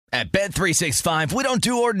At Bet365, we don't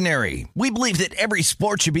do ordinary. We believe that every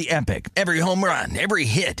sport should be epic. Every home run, every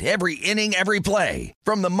hit, every inning, every play.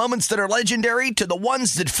 From the moments that are legendary to the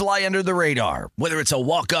ones that fly under the radar. Whether it's a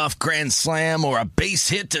walk-off grand slam or a base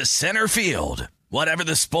hit to center field. Whatever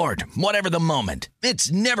the sport, whatever the moment.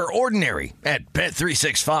 It's never ordinary at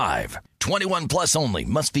Bet365. 21 plus only.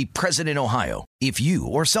 Must be present in Ohio. If you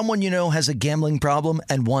or someone you know has a gambling problem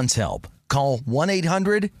and wants help, call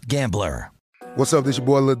 1-800-GAMBLER. What's up, this your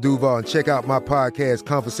boy Lil Duval, and check out my podcast,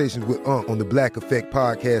 Conversations with Unc, on the Black Effect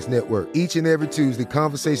Podcast Network. Each and every Tuesday,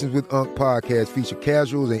 Conversations with Unc podcast feature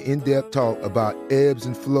casuals and in-depth talk about ebbs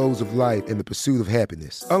and flows of life and the pursuit of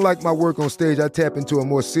happiness. Unlike my work on stage, I tap into a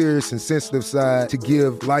more serious and sensitive side to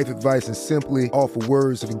give life advice and simply offer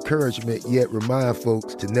words of encouragement, yet remind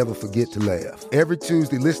folks to never forget to laugh. Every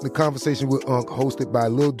Tuesday, listen to Conversations with Unc, hosted by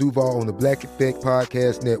Lil Duval on the Black Effect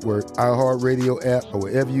Podcast Network, iHeartRadio app, or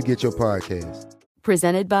wherever you get your podcasts.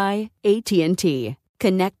 Presented by AT&T.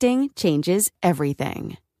 Connecting changes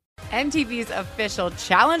everything. MTV's official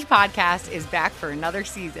Challenge podcast is back for another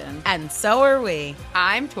season. And so are we.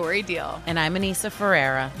 I'm Tori Deal. And I'm Anissa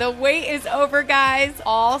Ferreira. The wait is over, guys.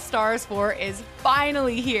 All Stars 4 is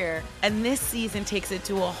finally here. And this season takes it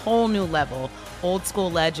to a whole new level. Old school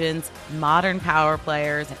legends, modern power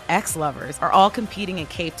players, and ex-lovers are all competing in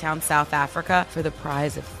Cape Town, South Africa for the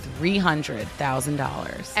prize of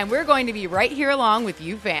 $300,000. And we're going to be right here along with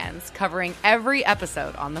you fans, covering every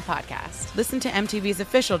episode on the podcast. Listen to MTV's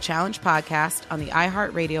official Challenge podcast on the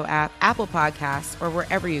iHeartRadio app, Apple Podcasts, or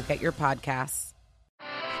wherever you get your podcasts.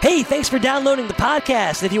 Hey, thanks for downloading the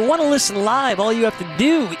podcast. If you want to listen live, all you have to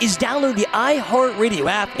do is download the iHeartRadio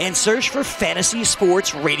app and search for Fantasy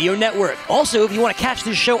Sports Radio Network. Also, if you want to catch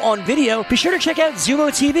this show on video, be sure to check out Zumo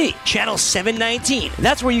TV, channel 719.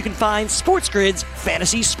 That's where you can find Sports Grid's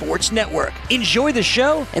Fantasy Sports Network. Enjoy the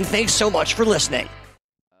show, and thanks so much for listening.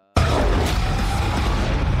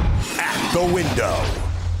 At the window.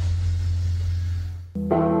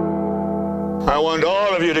 I want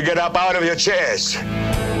all of you to get up out of your chairs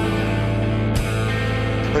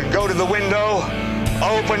and go to the window,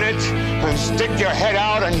 open it, and stick your head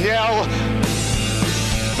out and yell.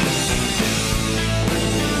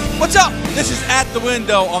 What's up? This is At the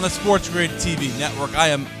Window on the Sports Grid TV network. I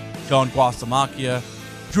am John Guasamacchia.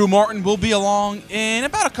 Drew Martin will be along in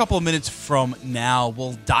about a couple of minutes from now.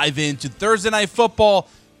 We'll dive into Thursday Night Football,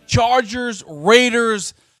 Chargers,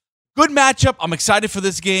 Raiders. Good matchup. I'm excited for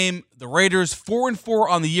this game. The Raiders 4-4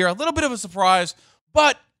 on the year. A little bit of a surprise,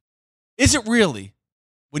 but is it really?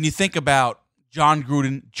 When you think about John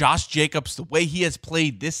Gruden, Josh Jacobs, the way he has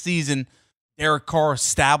played this season, Derek Carr,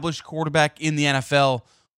 established quarterback in the NFL.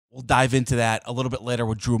 We'll dive into that a little bit later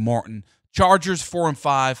with Drew Martin. Chargers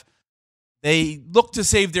 4-5. They look to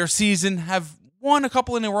save their season, have won a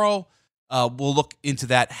couple in a row. We'll look into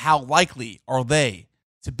that. How likely are they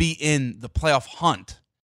to be in the playoff hunt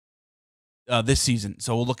this season?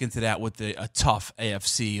 So we'll look into that with a tough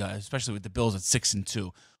AFC, especially with the Bills at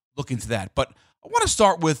 6-2. Look into that. But I want to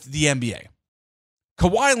start with the NBA.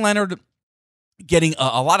 Kawhi Leonard getting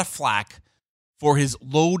a lot of flack for his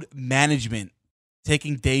load management,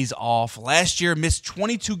 taking days off. Last year, missed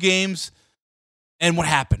 22 games. And what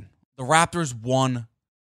happened? The Raptors won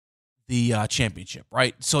the championship,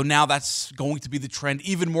 right? So now that's going to be the trend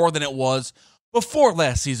even more than it was before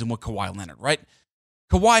last season with Kawhi Leonard, right?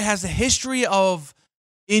 Kawhi has a history of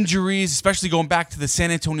injuries, especially going back to the San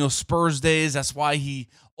Antonio Spurs days. That's why he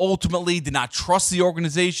ultimately did not trust the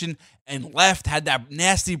organization and left, had that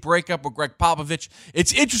nasty breakup with Greg Popovich.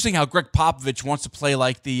 It's interesting how Greg Popovich wants to play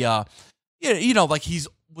like the, like he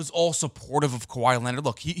was all supportive of Kawhi Leonard.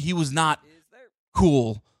 Look, he was not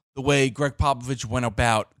cool the way Greg Popovich went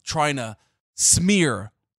about trying to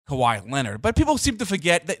smear Kawhi Leonard. But people seem to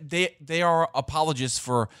forget that they are apologists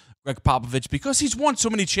for Greg Popovich because he's won so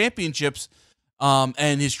many championships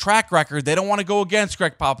and his track record. They don't want to go against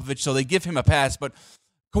Greg Popovich, so they give him a pass. But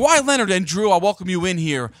Kawhi Leonard, and Drew, I'll welcome you in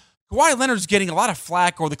here. Kawhi Leonard's getting a lot of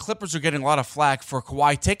flack, or the Clippers are getting a lot of flack for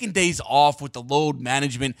Kawhi taking days off with the load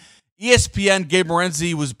management. ESPN, Gabe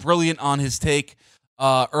Morenzi was brilliant on his take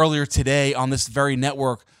earlier today on this very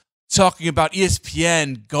network, talking about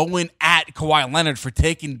ESPN going at Kawhi Leonard for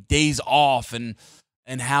taking days off and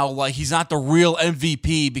how like he's not the real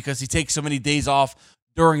MVP because he takes so many days off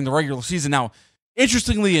during the regular season. Now,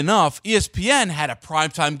 interestingly enough, ESPN had a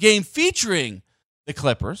primetime game featuring the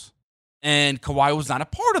Clippers, and Kawhi was not a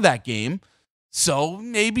part of that game. So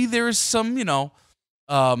maybe there is some,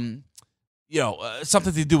 something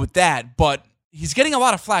to do with that. But he's getting a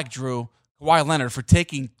lot of flack, Drew, Kawhi Leonard, for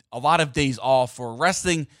taking a lot of days off, for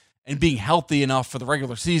resting and being healthy enough for the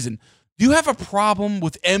regular season. Do you have a problem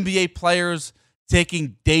with NBA players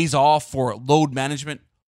taking days off for load management?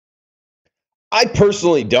 I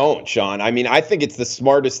personally don't, Sean. I mean, I think it's the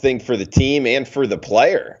smartest thing for the team and for the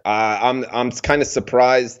player. I'm kind of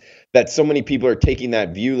surprised that so many people are taking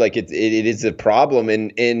that view like it is a problem.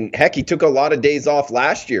 And heck, he took a lot of days off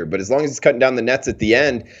last year, but as long as he's cutting down the nets at the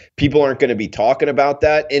end, people aren't going to be talking about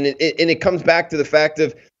that. And it comes back to the fact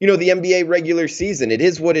of, the NBA regular season. It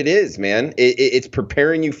is what it is, man. It's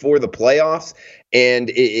preparing you for the playoffs. And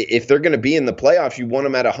if they're going to be in the playoffs, you want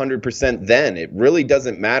them at 100% then. It really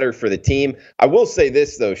doesn't matter for the team. I will say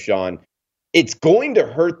this, though, Sean. It's going to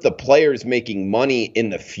hurt the players making money in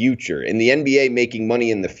the future, and the NBA making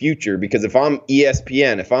money in the future, because if I'm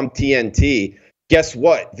ESPN, if I'm TNT, guess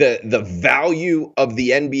what? The value of the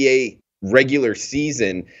NBA regular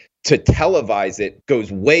season to televise it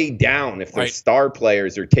goes way down if their star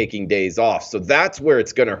players are taking days off. So that's where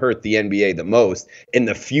it's going to hurt the NBA the most in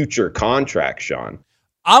the future contract, Sean.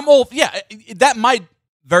 Yeah, that might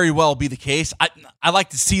very well be the case. I like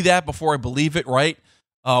to see that before I believe it, right?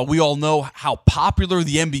 We all know how popular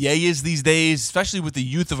the NBA is these days, especially with the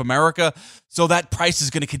youth of America. So that price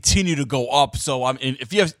is going to continue to go up. So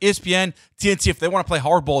if you have ESPN, TNT, if they want to play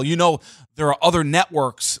hardball, there are other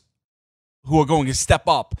networks who are going to step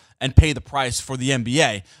up and pay the price for the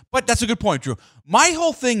NBA. But that's a good point, Drew. My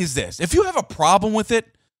whole thing is this. If you have a problem with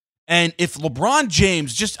it, and if LeBron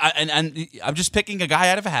James, and I'm just picking a guy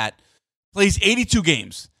out of a hat, plays 82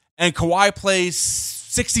 games, and Kawhi plays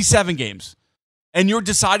 67 games, and you're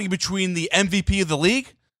deciding between the MVP of the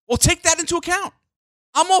league, well, take that into account.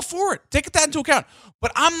 I'm all for it. Take that into account.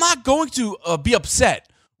 But I'm not going to be upset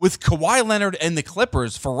with Kawhi Leonard and the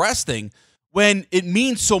Clippers for resting when it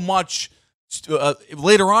means so much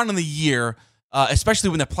later on in the year, especially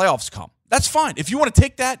when the playoffs come. That's fine. If you want to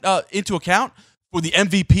take that into account for the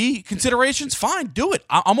MVP considerations, fine, do it.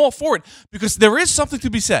 I'm all for it, because there is something to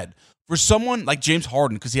be said for someone like James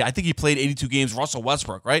Harden, because I think he played 82 games, Russell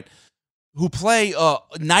Westbrook, right? Who play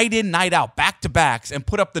night in, night out, back-to-backs, and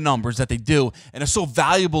put up the numbers that they do and are so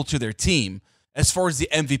valuable to their team as far as the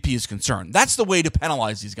MVP is concerned. That's the way to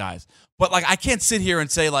penalize these guys. But, I can't sit here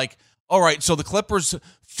and say, all right, so the Clippers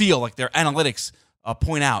feel like their analytics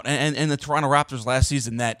point out, and the Toronto Raptors last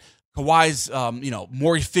season, that Kawhi's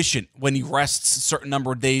more efficient when he rests a certain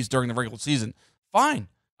number of days during the regular season. Fine.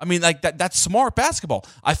 I mean, that's smart basketball.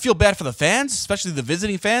 I feel bad for the fans, especially the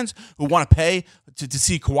visiting fans who want to pay to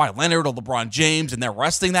see Kawhi Leonard or LeBron James, and they're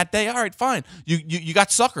resting that day. All right, fine. You got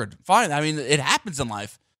suckered. Fine. I mean, it happens in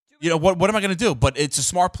life. What am I going to do? But it's a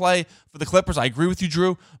smart play for the Clippers. I agree with you,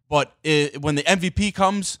 Drew. But when the MVP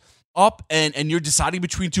comes up and you're deciding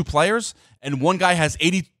between two players, and one guy has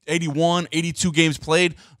 80, 81, 82 games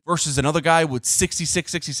played versus another guy with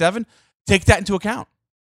 66, 67, take that into account.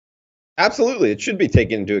 Absolutely. It should be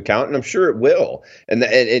taken into account, and I'm sure it will. And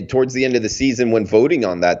towards the end of the season when voting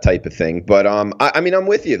on that type of thing. But I'm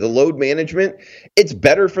with you. The load management, it's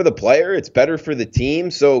better for the player. It's better for the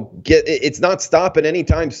team. So it's not stopping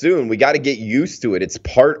anytime soon. We got to get used to it. It's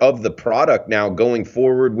part of the product now going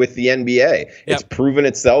forward with the NBA. Yep. It's proven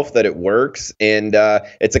itself that it works, and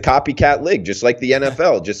it's a copycat league, just like the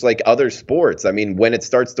NFL, just like other sports. I mean, when it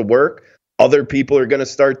starts to work, other people are going to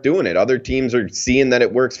start doing it. Other teams are seeing that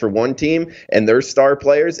it works for one team and their star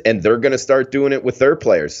players, and they're going to start doing it with their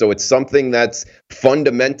players. So it's something that's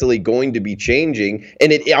fundamentally going to be changing,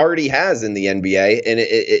 and it already has in the NBA, and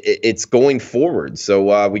it's going forward.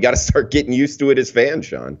 So we got to start getting used to it as fans,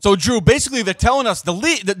 Sean. So, Drew, basically they're telling us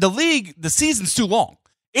the season's too long.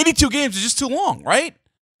 82 games is just too long, right?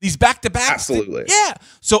 These back-to-backs. Absolutely. Yeah.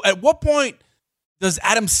 So at what point does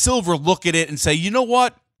Adam Silver look at it and say, you know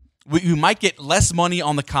what? We might get less money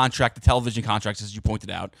on the contract, the television contracts, as you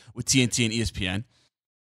pointed out, with TNT and ESPN.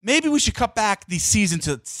 Maybe we should cut back the season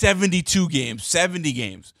to 72 games, 70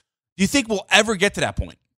 games. Do you think we'll ever get to that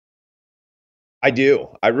point? I do.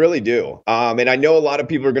 I really do. And I know a lot of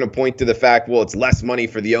people are going to point to the fact, well, it's less money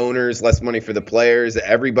for the owners, less money for the players,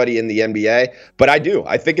 everybody in the NBA. But I do.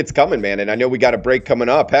 I think it's coming, man. And I know we got a break coming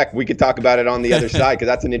up. Heck, we could talk about it on the other side, because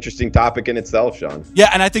that's an interesting topic in itself, Sean. Yeah,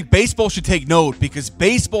 and I think baseball should take note, because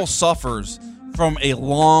baseball suffers from a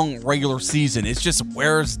long regular season. It just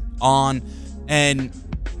wears on, and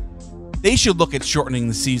they should look at shortening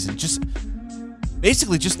the season.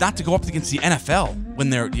 Basically, just not to go up against the NFL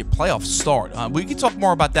when their playoffs start. We can talk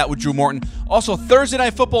more about that with Drew Morton. Also, Thursday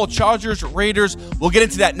Night Football, Chargers, Raiders. We'll get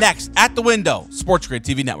into that next at The Window, Sports Grid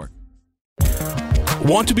TV Network.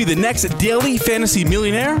 Want to be the next daily fantasy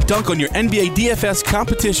millionaire? Dunk on your NBA DFS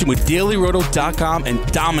competition with DailyRoto.com and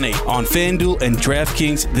dominate on FanDuel and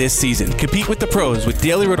DraftKings this season. Compete with the pros with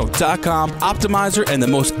DailyRoto.com, Optimizer, and the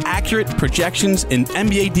most accurate projections in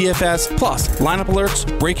NBA DFS, plus lineup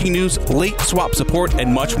alerts, breaking news, late swap support,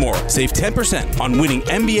 and much more. Save 10% on winning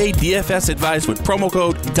NBA DFS advice with promo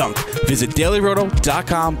code DUNK. Visit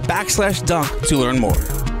DailyRoto.com/dunk to learn more.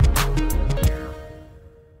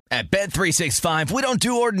 At Bet365, we don't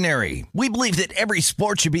do ordinary. We believe that every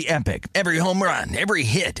sport should be epic. Every home run, every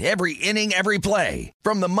hit, every inning, every play.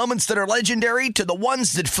 From the moments that are legendary to the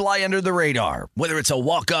ones that fly under the radar. Whether it's a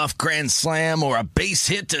walk-off grand slam or a base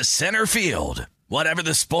hit to center field. Whatever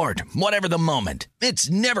the sport, whatever the moment. It's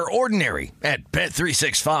never ordinary at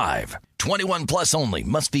Bet365. 21 plus only.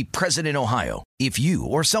 Must be present in Ohio. If you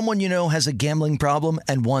or someone you know has a gambling problem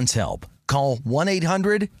and wants help, call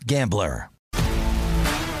 1-800-GAMBLER.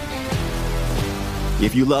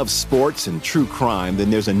 If you love sports and true crime, then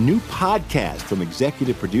there's a new podcast from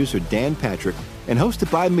executive producer Dan Patrick and hosted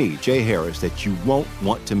by me, Jay Harris, that you won't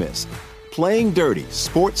want to miss. Playing Dirty: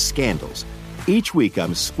 Sports Scandals. Each week,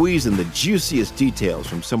 I'm squeezing the juiciest details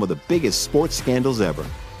from some of the biggest sports scandals ever.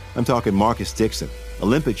 I'm talking Marcus Dixon,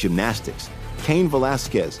 Olympic gymnastics, Cain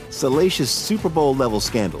Velasquez, salacious Super Bowl-level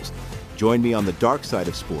scandals. Join me on the dark side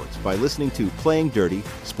of sports by listening to Playing Dirty: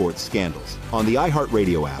 Sports Scandals on the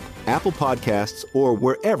iHeartRadio app, Apple Podcasts, or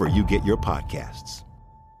wherever you get your podcasts.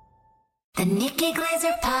 The Nikki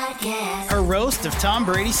Glaser Podcast. Her roast of Tom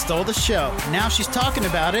Brady stole the show. Now she's talking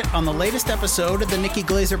about it on the latest episode of the Nikki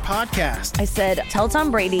Glaser Podcast. I said, tell Tom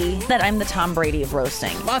Brady that I'm the Tom Brady of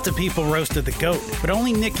roasting. Lots of people roasted the GOAT, but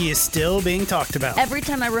only Nikki is still being talked about. Every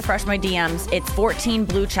time I refresh my DMs, it's 14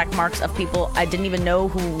 blue check marks of people I didn't even know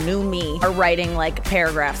who knew me are writing like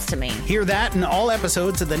paragraphs to me. Hear that in all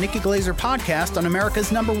episodes of the Nikki Glaser Podcast on America's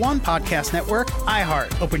 #1 podcast network,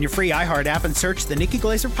 iHeart. Open your free iHeart app and search the Nikki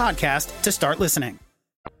Glaser Podcast to start listening.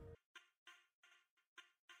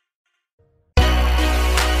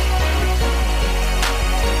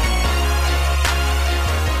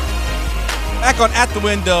 Back on At the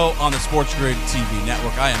Window on the Sports Grid TV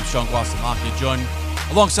network. I am Sean Guastamacchia, joined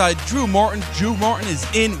alongside Drew Martin. Drew Martin is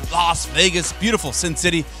in Las Vegas, beautiful Sin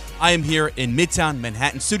City. I am here in Midtown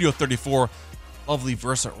Manhattan, Studio 34, lovely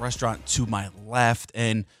Versa restaurant to my left.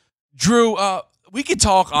 And Drew, we could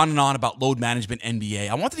talk on and on about load management NBA.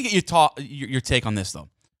 I wanted to get your take on this, though.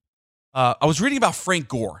 I was reading about Frank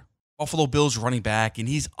Gore, Buffalo Bills running back, and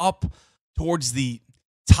he's up towards the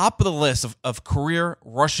top of the list of career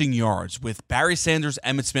rushing yards with Barry Sanders,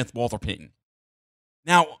 Emmitt Smith, Walter Payton.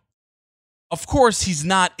 Now, of course, he's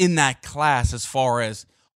not in that class as far as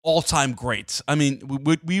all-time greats. I mean,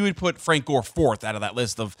 we would put Frank Gore fourth out of that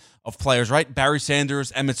list of players, right? Barry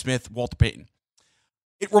Sanders, Emmitt Smith, Walter Payton.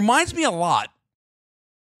 It reminds me a lot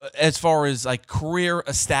as far as like career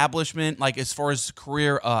establishment, like as far as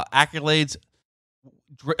career accolades,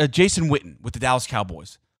 Jason Witten with the Dallas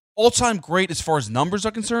Cowboys. All-time great as far as numbers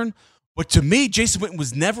are concerned, but to me, Jason Witten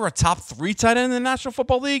was never a top 3 tight end in the National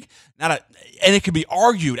Football League. And it could be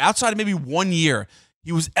argued, outside of maybe 1 year,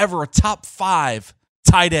 he was ever a top 5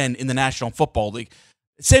 tight end in the National Football League.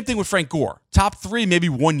 Same thing with Frank Gore. Top 3, maybe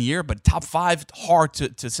 1 year, but top 5, hard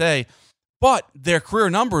to say. But their career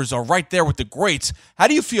numbers are right there with the greats. How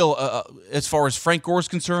do you feel as far as Frank Gore is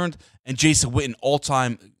concerned and Jason Witten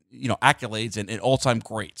all-time, accolades and all-time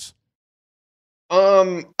greats?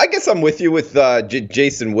 I guess I'm with you with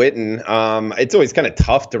Jason Witten. It's always kind of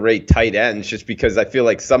tough to rate tight ends just because I feel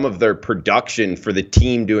like some of their production for the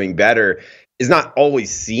team doing better is not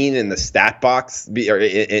always seen in the stat box,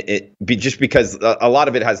 just because a lot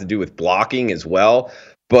of it has to do with blocking as well.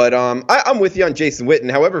 But I'm with you on Jason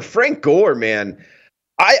Witten. However, Frank Gore, man,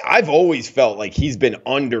 I've always felt like he's been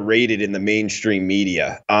underrated in the mainstream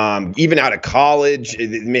media. Even out of college,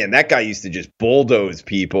 man, that guy used to just bulldoze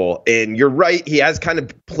people. And you're right, he has kind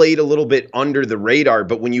of played a little bit under the radar.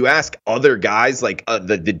 But when you ask other guys, like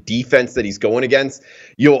the defense that he's going against,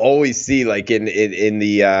 you'll always see like in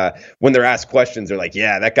the when they're asked questions, they're like,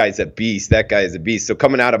 yeah, that guy's a beast. That guy is a beast. So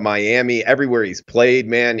coming out of Miami, everywhere he's played,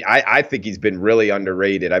 man, I think he's been really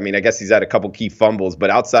underrated. I mean, I guess he's had a couple key fumbles,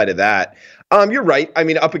 but outside of that, you're right. I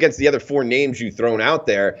mean, up against the other 4 names you've thrown out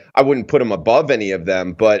there, I wouldn't put him above any of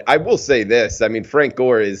them. But I will say this. I mean, Frank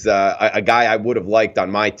Gore is a guy I would have liked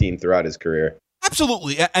on my team throughout his career.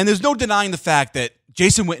 Absolutely. And there's no denying the fact that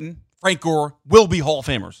Jason Witten, Frank Gore will be Hall of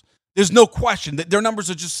Famers. There's no question that their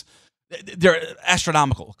numbers are they're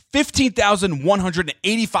astronomical.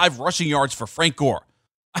 15,185 rushing yards for Frank Gore.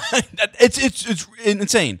 It's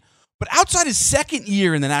insane. But outside his second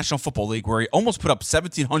year in the National Football League, where he almost put up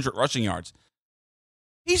 1,700 rushing yards,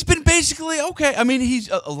 He's been basically okay. I mean, he's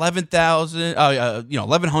 11,000,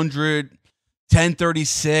 1,100,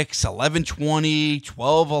 1036, 1120,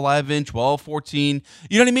 1211, 1214.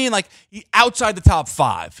 You know what I mean? Like outside the top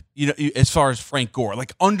 5, as far as Frank Gore,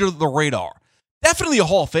 like under the radar. Definitely a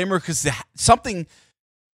Hall of Famer because something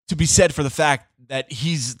to be said for the fact that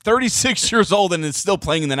he's 36 years old and is still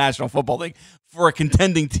playing in the National Football League for a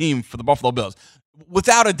contending team for the Buffalo Bills.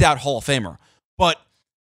 Without a doubt, Hall of Famer. But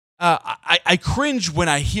I cringe when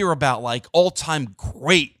I hear about like all-time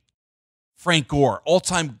great Frank Gore,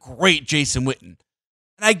 all-time great Jason Witten.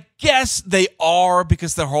 And I guess they are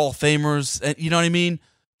because they're Hall of Famers, and you know what I mean,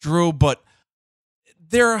 Drew? But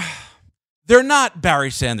they're not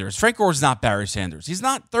Barry Sanders. Frank Gore is not Barry Sanders. He's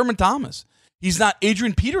not Thurman Thomas. He's not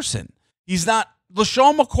Adrian Peterson. He's not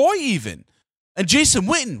LaShawn McCoy even. And Jason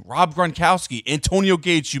Witten, Rob Gronkowski, Antonio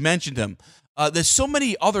Gates, you mentioned him. There's so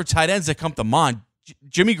many other tight ends that come to mind.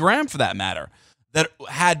 Jimmy Graham, for that matter, that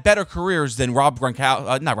had better careers than Jason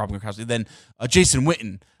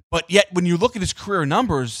Witten. But yet, when you look at his career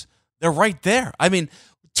numbers, they're right there. I mean,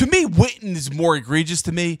 to me, Witten is more egregious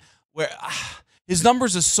to me, where his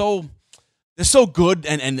numbers are they're so good,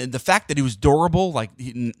 and the fact that he was durable, like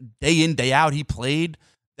day in, day out, he played,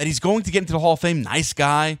 that he's going to get into the Hall of Fame. Nice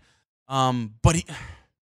guy, but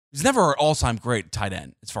he's never an all-time great tight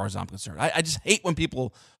end, as far as I'm concerned. I just hate when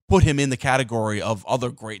people put him in the category of other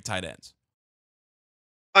great tight ends.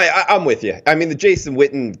 I'm with you. I mean, the Jason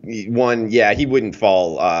Witten one, yeah, he wouldn't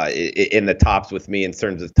fall in the tops with me in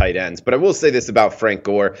terms of tight ends. But I will say this about Frank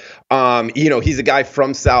Gore. He's a guy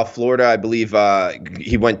from South Florida. I believe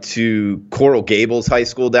he went to Coral Gables High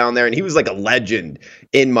School down there, and he was like a legend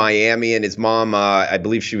in Miami. And his mom, I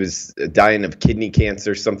believe she was dying of kidney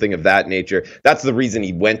cancer, something of that nature. That's the reason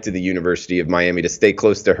he went to the University of Miami, to stay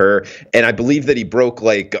close to her. And I believe that he broke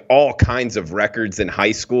like all kinds of records in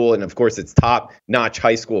high school. And of course, it's top-notch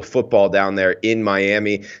high school football down there in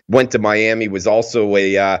Miami. Went to Miami, was also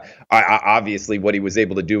obviously what he was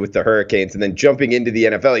able to do with the Hurricanes, and then jumping into the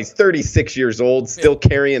NFL. He's 36 years old, still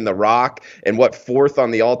carrying the rock, and fourth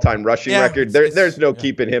on the all-time rushing record. There's no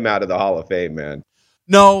keeping him out of the Hall of Fame, man.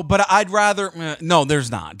 No, but I'd rather no.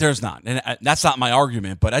 There's not, and that's not my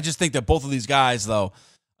argument. But I just think that both of these guys, though,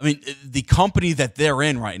 I mean, the company that they're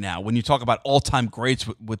in right now, when you talk about all-time greats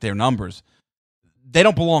with their numbers, they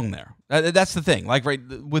don't belong there. That's the thing. Like, right,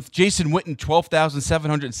 with Jason Witten,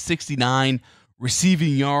 12,769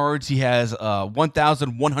 receiving yards. He has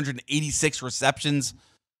 1,186 receptions.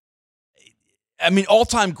 I mean,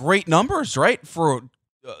 all-time great numbers, right, for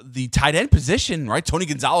the tight end position, right? Tony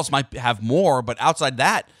Gonzalez might have more, but outside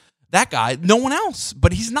that guy, no one else.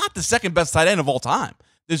 But he's not the second best tight end of all time.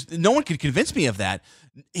 No one could convince me of that.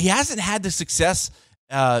 He hasn't had the success,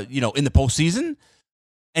 in the postseason.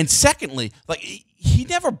 And secondly, like, he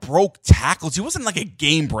never broke tackles. He wasn't like a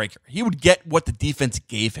game breaker. He would get what the defense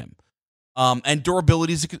gave him. And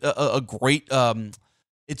durability is a great.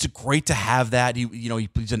 It's great to have that.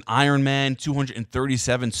 He's an Iron Man.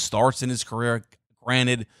 237 starts in his career.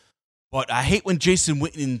 Granted, but I hate when Jason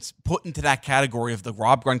Witten's put into that category of the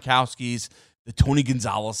Rob Gronkowskis, the Tony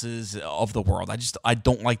Gonzalez's of the world. I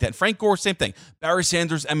don't like that. Frank Gore, same thing. Barry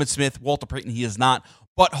Sanders, Emmitt Smith, Walter Payton, he is not.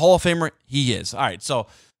 But Hall of Famer, he is. All right, so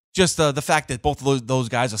just the fact that both of those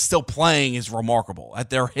guys are still playing is remarkable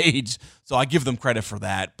at their age. So I give them credit for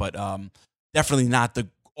that, but definitely not the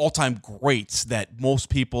all-time greats that most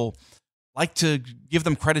people like to give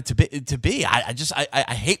them credit to be. I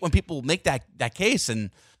hate when people make that case, and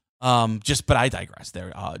but I digress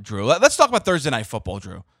there, Drew. Let's talk about Thursday Night Football,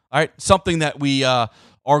 Drew. All right, something that we are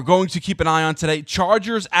going to keep an eye on today.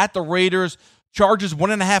 Chargers at the Raiders. Chargers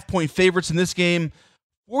 1.5-point favorites in this game.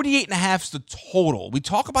 48.5 is the total. We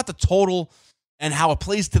talk about the total and how it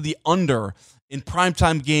plays to the under in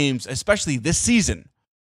primetime games, especially this season.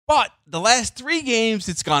 But the last 3 games,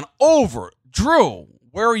 it's gone over. Drew,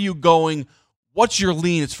 where are you going? What's your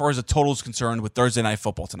lean as far as the total is concerned with Thursday Night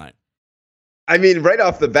Football tonight? I mean, right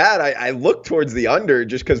off the bat, I look towards the under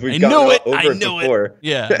just because we've gone over it before.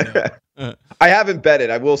 Yeah. I haven't bet it.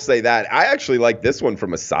 I will say that. I actually like this one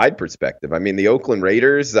from a side perspective. I mean, the Oakland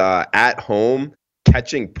Raiders at home,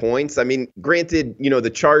 catching points. I mean, granted,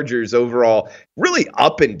 the Chargers overall really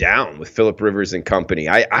up and down with Phillip Rivers and company.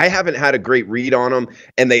 I haven't had a great read on them,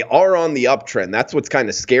 and they are on the uptrend. That's what's kind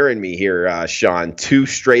of scaring me here, Sean. 2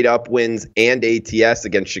 straight up wins and ATS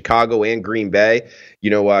against Chicago and Green Bay.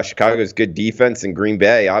 Chicago's good defense, and Green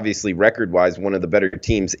Bay, obviously record-wise, one of the better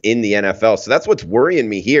teams in the NFL. So that's what's worrying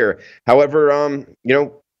me here. However,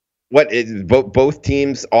 both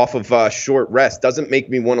teams off of short rest doesn't make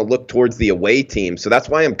me want to look towards the away team. So that's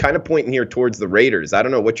why I'm kind of pointing here towards the Raiders. I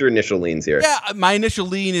don't know. What's your initial leans here? Yeah, my initial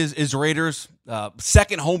lean is Raiders.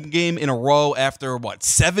 Second home game in a row after,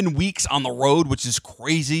 7 weeks on the road, which is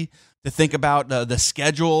crazy to think about the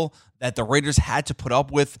schedule that the Raiders had to put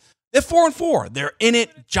up with. They're 4-4. They're in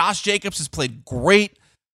it. Josh Jacobs has played great.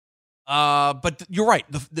 But you're right.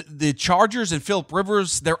 The Chargers and Phillip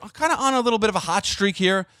Rivers, they're kind of on a little bit of a hot streak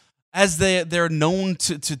here, as they're known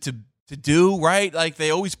to do, right? Like, they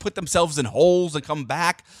always put themselves in holes and come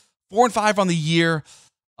back. 4-5 on the year.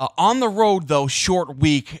 On the road, though, short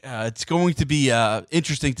week. It's going to be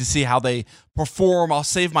interesting to see how they perform. I'll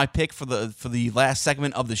save my pick for the last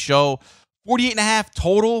segment of the show. 48.5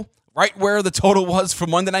 total, right where the total was for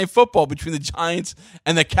Monday Night Football between the Giants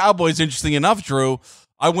and the Cowboys. Interesting enough, Drew.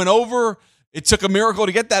 I went over. It took a miracle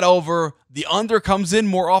to get that over. The under comes in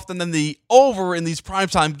more often than the over in these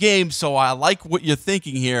primetime games, so I like what you're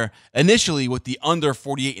thinking here initially with the under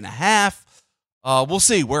 48.5. We'll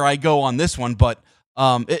see where I go on this one, but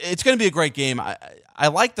it's going to be a great game. I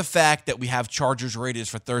like the fact that we have Chargers-Raiders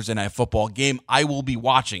for Thursday Night Football game. I will be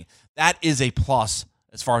watching. That is a plus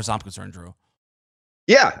as far as I'm concerned, Drew.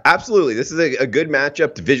 Yeah, absolutely. This is a good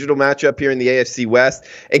matchup, divisional matchup here in the AFC West.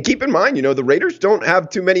 And keep in mind, the Raiders don't have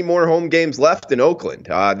too many more home games left in Oakland.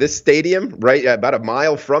 This stadium, right about a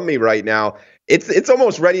mile from me right now, it's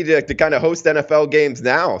almost ready to kind of host NFL games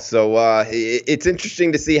now. So it's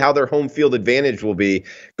interesting to see how their home field advantage will be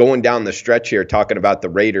going down the stretch here, talking about the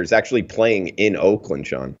Raiders actually playing in Oakland,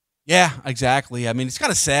 Sean. Yeah, exactly. I mean, it's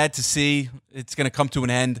kind of sad to see it's going to come to an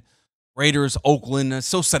end. Raiders, Oakland, it's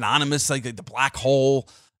so synonymous, like the black hole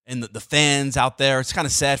and the fans out there. It's kind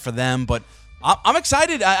of sad for them, but I'm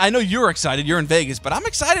excited. I know you're excited. You're in Vegas, but I'm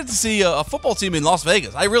excited to see a football team in Las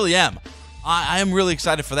Vegas. I really am. I am really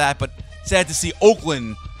excited for that, but sad to see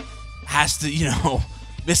Oakland has to,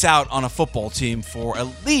 miss out on a football team for at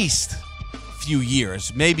least a few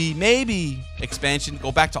years. Maybe expansion,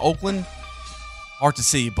 go back to Oakland. Hard to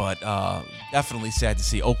see, but definitely sad to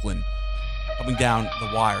see Oakland coming down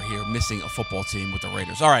the wire here, missing a football team with the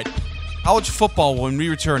Raiders. All right, college football when we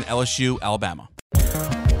return, LSU, Alabama.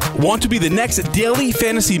 Want to be the next daily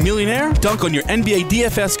fantasy millionaire? Dunk on your NBA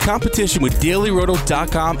DFS competition with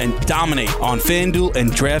DailyRoto.com and dominate on FanDuel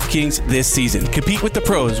and DraftKings this season. Compete with the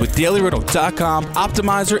pros with DailyRoto.com,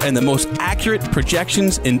 Optimizer, and the most accurate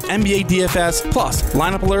projections in NBA DFS, plus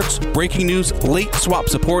lineup alerts, breaking news, late swap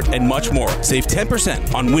support, and much more. Save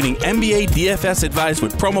 10% on winning NBA DFS advice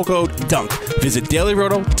with promo code DUNK. Visit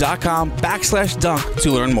DailyRoto.com/dunk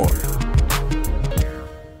to learn more.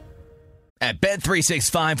 At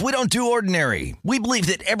Bet365, we don't do ordinary. We believe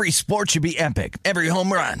that every sport should be epic. Every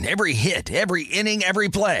home run, every hit, every inning, every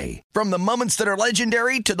play. From the moments that are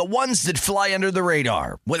legendary to the ones that fly under the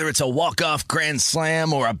radar. Whether it's a walk-off grand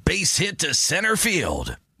slam or a base hit to center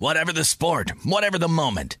field. Whatever the sport, whatever the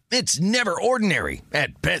moment. It's never ordinary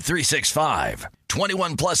at Bet365.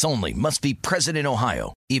 21 plus only. Must be present in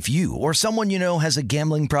Ohio. If you or someone you know has a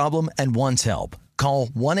gambling problem and wants help, call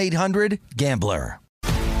 1-800-GAMBLER.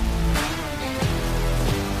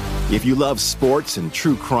 If you love sports and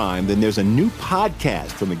true crime, then there's a new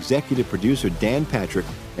podcast from executive producer Dan Patrick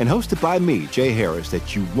and hosted by me, Jay Harris,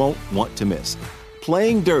 that you won't want to miss.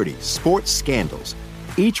 Playing Dirty: Sports Scandals.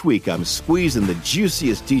 Each week, I'm squeezing the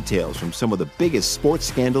juiciest details from some of the biggest sports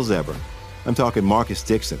scandals ever. I'm talking Marcus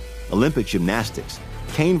Dixon, Olympic gymnastics,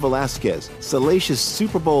 Cain Velasquez, salacious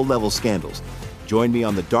Super Bowl-level scandals. Join me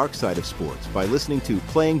on the dark side of sports by listening to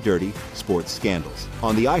Playing Dirty: Sports Scandals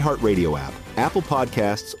on the iHeartRadio app, Apple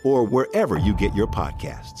Podcasts, or wherever you get your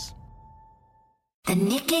podcasts. The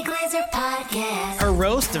Nikki Glaser Podcast. Her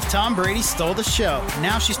roast of Tom Brady stole the show.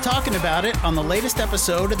 Now she's talking about it on the latest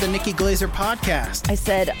episode of the Nikki Glaser Podcast. I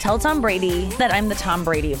said, tell Tom Brady that I'm the Tom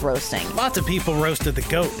Brady of roasting. Lots of people roasted the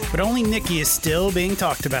GOAT, but only Nikki is still being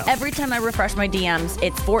talked about. Every time I refresh my DMs,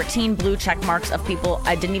 it's 14 blue check marks of people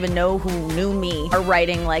I didn't even know who knew me are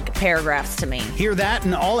writing like paragraphs to me. Hear that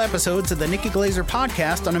in all episodes of the Nikki Glaser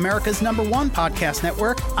Podcast on America's #1 podcast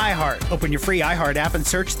network, iHeart. Open your free iHeart app and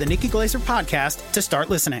search the Nikki Glaser Podcast to start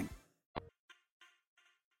listening.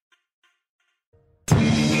 Do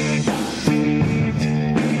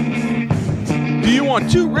you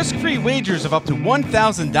want 2 risk-free wagers of up to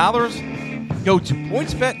 $1,000? Go to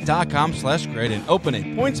pointsbet.com/grid and open a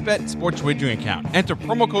PointsBet sports wagering account. Enter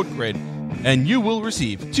promo code GRID and you will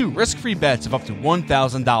receive 2 risk-free bets of up to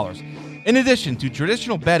 $1,000. In addition to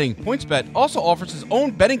traditional betting, PointsBet also offers its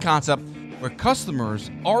own betting concept where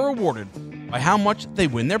customers are rewarded by how much they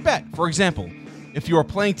win their bet. For example, if you are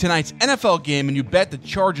playing tonight's NFL game and you bet the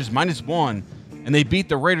Chargers -1 and they beat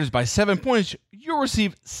the Raiders by 7 points, you'll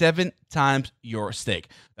receive 7 times your stake.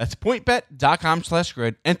 That's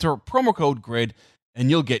pointbet.com/grid. Enter promo code GRID, and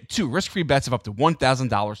you'll get 2 risk-free bets of up to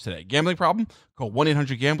 $1,000 today. Gambling problem? Call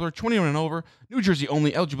 1-800-GAMBLER, 21 and over. New Jersey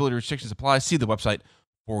only. Eligibility restrictions apply. See the website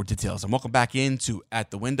for details. And welcome back into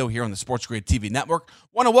At the Window here on the Sports Grid TV network.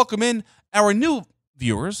 Want to welcome in our new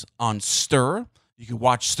viewers on Stir. You can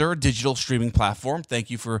watch Stir, digital streaming platform. Thank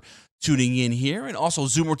you for tuning in here. And also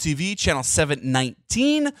Zoomer TV, channel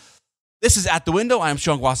 719. This is At the Window. I am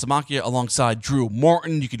Sean Guasamacchia alongside Drew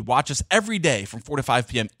Martin. You can watch us every day from 4 to 5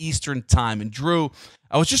 p.m. Eastern Time. And Drew,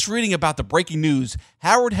 I was just reading about the breaking news.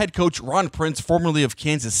 Howard head coach Ron Prince, formerly of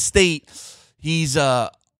Kansas State, he's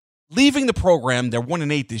leaving the program. They're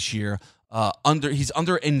 1-8 this year. He's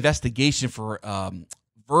under investigation for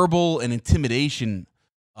verbal and intimidation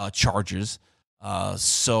charges.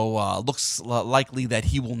 So looks likely that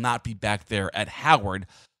he will not be back there at Howard.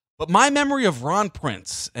 But my memory of Ron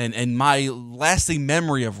Prince and my lasting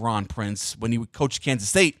memory of Ron Prince when he coached Kansas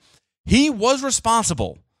State, he was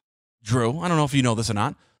responsible, Drew, I don't know if you know this or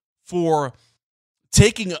not, for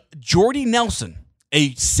taking Jordy Nelson,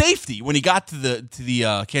 a safety, when he got to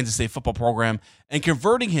the Kansas State football program, and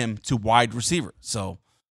converting him to wide receiver. So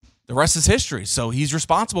the rest is history. So he's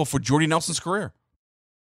responsible for Jordy Nelson's career.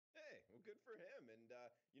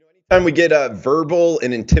 Time we get verbal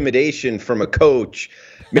and intimidation from a coach,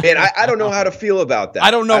 man, I don't know how to feel about that.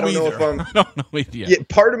 I don't know either. I don't know either. Yeah,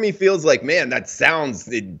 part of me feels like, man, that sounds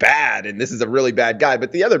bad, and this is a really bad guy.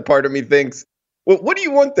 But the other part of me thinks, well, what do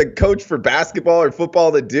you want the coach for basketball or football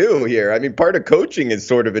to do here? I mean, part of coaching is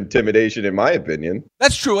sort of intimidation, in my opinion.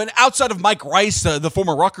 That's true. And outside of Mike Rice, the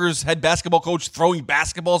former Rutgers head basketball coach, throwing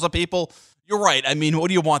basketballs at people, you're right. I mean, what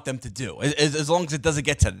do you want them to do? As long as it doesn't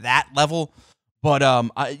get to that level. But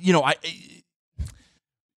I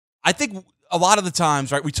think a lot of the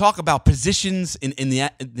times, right, we talk about positions in the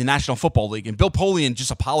National Football League, and Bill Polian just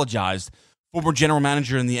apologized, former general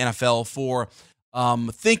manager in the NFL, for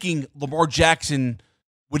thinking Lamar Jackson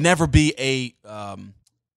would never be a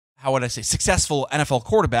successful NFL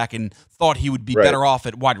quarterback, and thought he would be better off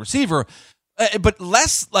at wide receiver. But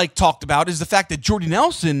less talked about is the fact that Jordy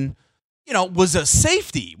Nelson, was a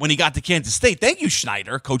safety when he got to Kansas State. Thank you,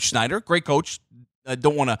 Schneider, Coach Schneider, great coach. I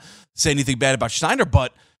don't want to say anything bad about Schneider,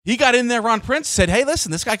 but he got in there. Ron Prince said, "Hey,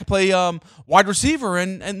 listen, this guy could play wide receiver."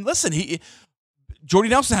 And listen, Jordy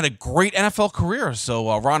Nelson had a great NFL career.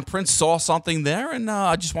 So Ron Prince saw something there, and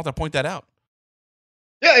I just wanted to point that out.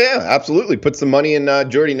 Yeah, absolutely. Put some money in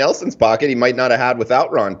Jordy Nelson's pocket. He might not have had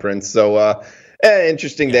without Ron Prince. So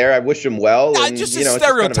interesting there. I wish him well. And, just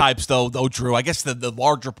stereotypes, though, Drew. I guess the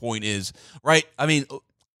larger point is, right, I mean,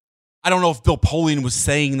 I don't know if Bill Polian was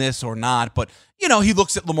saying this or not, but, he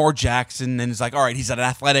looks at Lamar Jackson and is like, all right, he's an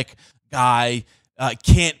athletic guy,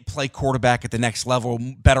 can't play quarterback at the next level,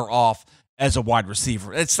 better off as a wide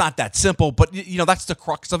receiver. It's not that simple, but, that's the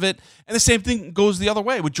crux of it. And the same thing goes the other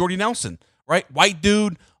way with Jordy Nelson, right? White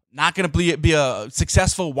dude, not going to be a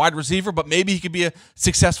successful wide receiver, but maybe he could be a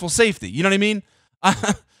successful safety. You know what I mean?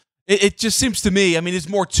 It just seems to me, I mean, there's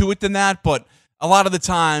more to it than that, but a lot of the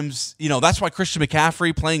times, that's why Christian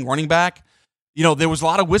McCaffrey playing running back, there was a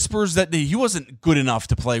lot of whispers that he wasn't good enough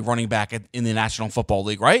to play running back in the National Football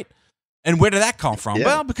League, right? And where did that come from? Yeah.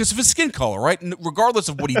 Well, because of his skin color, right? And regardless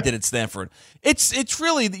of what he did at Stanford. It's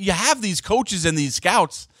really, you have these coaches and these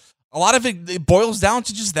scouts, a lot of it boils down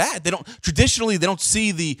to just that. Traditionally, they don't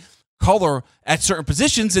see the color at certain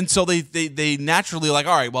positions, and so they naturally all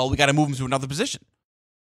right, well, we got to move him to another position.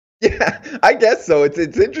 Yeah, I guess so. It's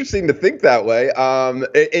interesting to think that way.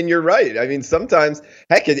 And you're right. I mean, sometimes,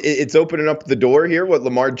 heck, it's opening up the door here, what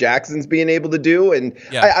Lamar Jackson's being able to do. And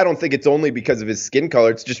yeah. I don't think it's only because of his skin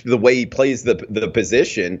color. It's just the way he plays the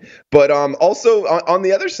position. But also on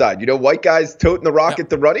the other side, white guys toting the rock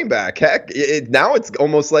at the running back. Heck, now it's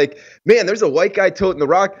almost like, man, there's a white guy toting the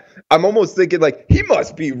rock. I'm almost thinking he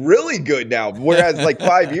must be really good now. Whereas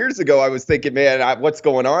 5 years ago, I was thinking, man, what's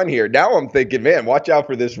going on here? Now I'm thinking, man, watch out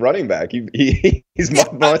for this running back. He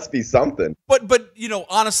must be something. But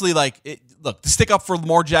honestly, look, to stick up for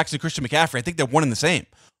Lamar Jackson and Christian McCaffrey, I think they're one and the same,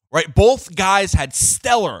 right? Both guys had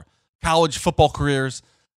stellar college football careers,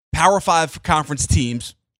 Power 5 conference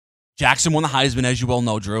teams. Jackson won the Heisman, as you well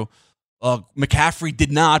know, Drew. McCaffrey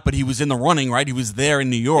did not, but he was in the running, right? He was there in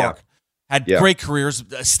New York. Yeah. Had great careers,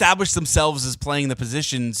 established themselves as playing the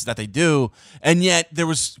positions that they do, and yet there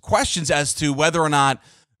was questions as to whether or not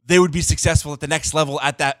they would be successful at the next level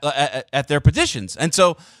at their positions. And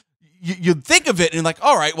so you think of it and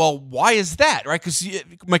all right, well, why is that, right? Because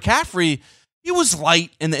McCaffrey, he was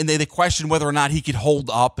light, and they questioned whether or not he could hold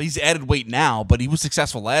up. He's added weight now, but he was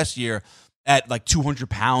successful last year. at like 200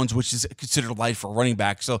 pounds, which is considered light for a running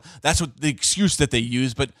back. So that's what the excuse that they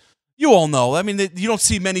use. But you all know, I mean, you don't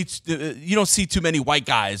see too many white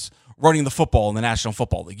guys running the football in the National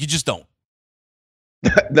Football League. You just don't.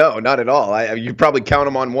 No, not at all. You probably count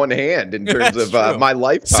them on one hand in terms of my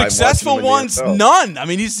lifetime. Successful ones, none. I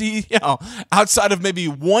mean, outside of maybe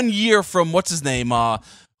 1 year from what's his name,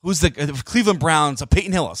 who's the Cleveland Browns,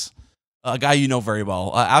 Peyton Hillis, a guy you know very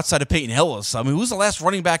well. Outside of Peyton Hillis, I mean, who's the last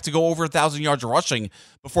running back to go over 1,000 yards rushing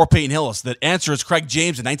before Peyton Hillis? The answer is Craig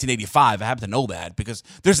James in 1985. I happen to know that because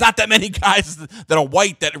there's not that many guys that are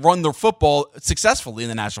white that run their football successfully in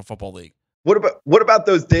the National Football League. What about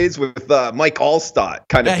those days with Mike Allstott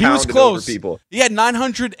kind of pounding over people? He had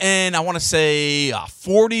 900 and I want to say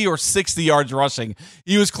 40 or 60 yards rushing.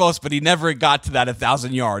 He was close, but he never got to that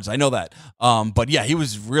 1,000 yards. I know that. But yeah, he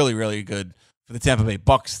was really, really good for the Tampa Bay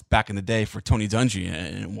Bucks back in the day for Tony Dungy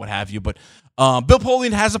and what have you. But Bill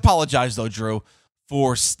Polian has apologized though, Drew,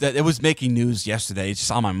 for it was making news yesterday. It's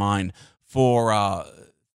just on my mind for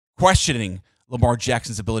questioning Lamar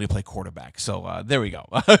Jackson's ability to play quarterback. So there we go.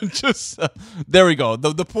 There we go.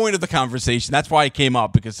 The point of the conversation. That's why it came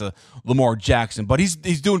up, because of Lamar Jackson. But he's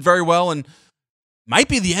doing very well and might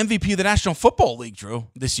be the MVP of the National Football League, Drew,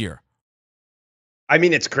 this year. I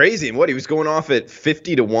mean, it's crazy. And he was going off at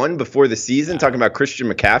 50-1 before the season, talking about Christian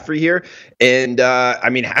McCaffrey here. And I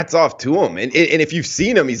mean, hats off to him. And if you've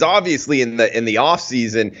seen him, he's obviously in the off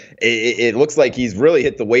season. It looks like he's really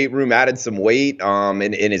hit the weight room, added some weight,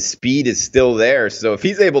 and his speed is still there. So if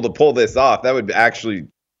he's able to pull this off, that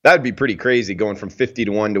would be pretty crazy, going from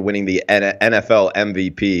 50-1 to winning the NFL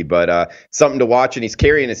MVP. But something to watch, and he's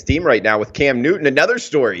carrying his team right now with Cam Newton. Another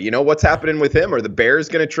story, what's happening with him? Are the Bears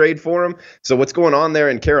going to trade for him? So what's going on there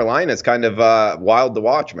in Carolina is kind of wild to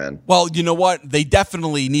watch, man. Well, you know what? They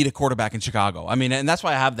definitely need a quarterback in Chicago. I mean, and that's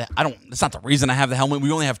why I have that's not the reason I have the helmet. We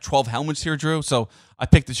only have 12 helmets here, Drew. So I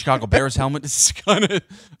picked the Chicago Bears helmet. It's kind of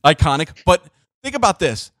iconic. But think about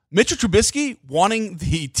this. Mitchell Trubisky wanting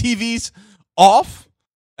the TVs off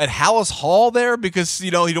at Hallis Hall there because, he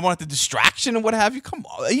don't want the distraction and what have you. Come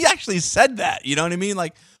on. He actually said that. You know what I mean?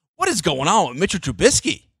 Like, what is going on with Mitchell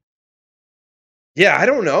Trubisky? Yeah, I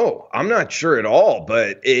don't know. I'm not sure at all.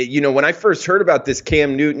 But, when I first heard about this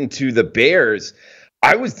Cam Newton to the Bears,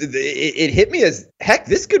 it hit me as, heck,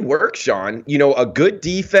 this could work, Sean. A good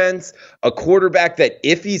defense, a quarterback that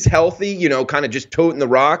if he's healthy, kind of just toting the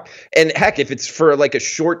rock. And heck, if it's for like a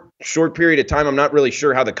short period of time, I'm not really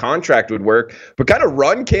sure how the contract would work, but kind of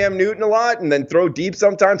run Cam Newton a lot and then throw deep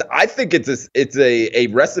sometimes. I think it's a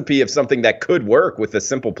recipe of something that could work with a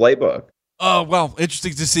simple playbook. Well,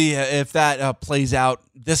 interesting to see if that plays out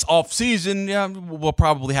this offseason. Yeah, we'll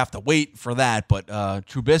probably have to wait for that. But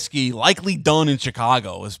Trubisky likely done in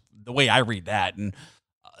Chicago is the way I read that. And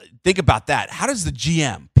think about that. How does the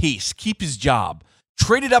GM, Pace, keep his job?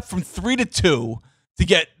 Traded up from 3-2 to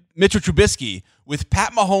get Mitchell Trubisky with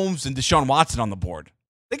Pat Mahomes and Deshaun Watson on the board.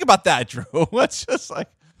 Think about that, Drew. That's just like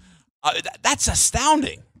that's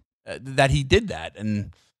astounding that he did that.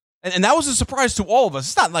 And that was a surprise to all of us.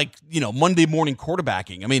 It's not like, Monday morning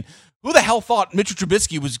quarterbacking. I mean, who the hell thought Mitchell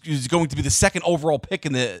Trubisky was going to be the second overall pick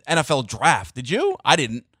in the NFL draft? Did you? I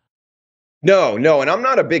didn't. No, and I'm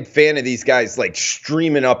not a big fan of these guys like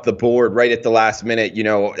streaming up the board right at the last minute,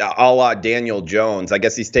 a la Daniel Jones. I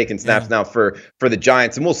guess he's taking snaps now for the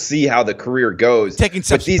Giants, and we'll see how the career goes. But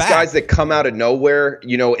these guys that come out of nowhere,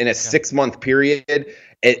 in a 6-month period,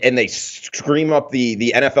 and they scream up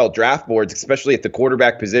the NFL draft boards, especially at the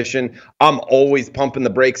quarterback position, I'm always pumping the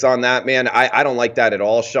brakes on that, man. I don't like that at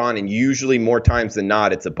all, Sean, and usually more times than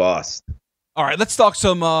not, it's a bust. All right, let's talk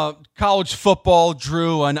some college football,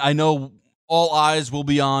 Drew. And I know all eyes will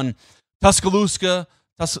be on Tuscaloosa.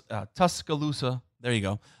 There you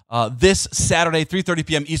go. This Saturday, 3:30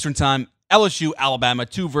 p.m. Eastern Time, LSU, Alabama,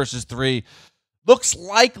 2 versus 3. Looks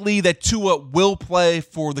likely that Tua will play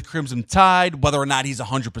for the Crimson Tide. Whether or not he's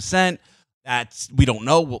 100%, we don't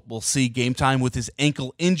know. We'll see game time with his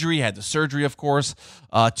ankle injury. Had the surgery, of course,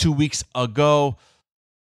 2 weeks ago.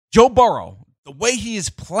 Joe Burrow, the way he is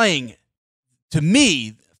playing, to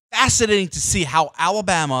me, fascinating to see how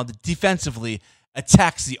Alabama defensively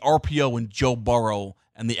attacks the RPO and Joe Burrow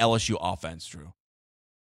and the LSU offense, Drew.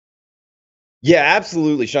 Yeah,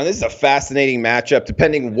 absolutely, Sean. This is a fascinating matchup,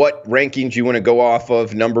 depending what rankings you want to go off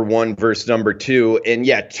of, number 1 versus number 2. And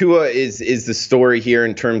yeah, Tua is the story here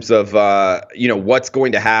in terms of, what's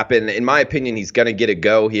going to happen. In my opinion, he's going to get a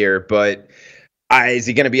go here, but is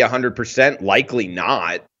he going to be 100%? Likely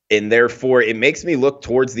not. And therefore, it makes me look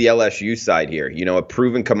towards the LSU side here. A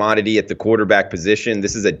proven commodity at the quarterback position.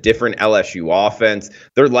 This is a different LSU offense.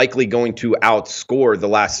 They're likely going to outscore the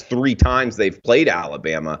last 3 times they've played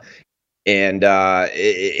Alabama. And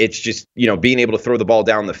it's just, being able to throw the ball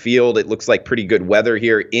down the field. It looks like pretty good weather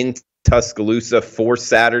here in Tuscaloosa for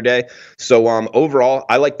Saturday. So overall,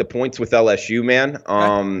 I like the points with LSU,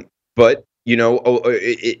 man. But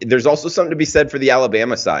there's also something to be said for the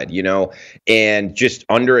Alabama side, and just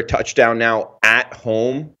under a touchdown now at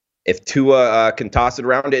home. If Tua can toss it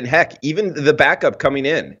around, and heck, even the backup coming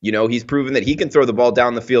in, he's proven that he can throw the ball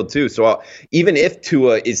down the field too. So even if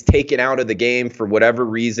Tua is taken out of the game for whatever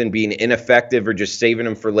reason, being ineffective or just saving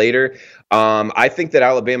him for later, I think that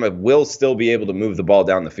Alabama will still be able to move the ball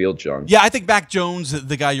down the field, Sean. Yeah, I think Mac Jones,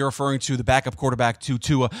 the guy you're referring to, the backup quarterback to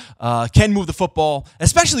Tua, can move the football,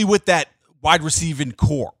 especially with that wide receiving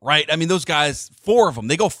core, right? I mean, those guys, 4 of them,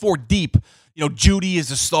 they go 4 deep. Judy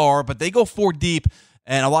is a star, but they go 4 deep.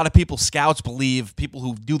 And a lot of people, scouts, believe, people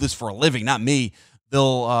who do this for a living, not me,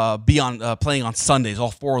 they'll be on playing on Sundays, all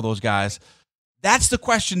 4 of those guys. That's the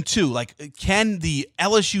question, too. Like, can the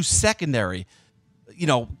LSU secondary,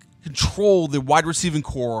 control the wide receiving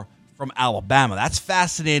core from Alabama? That's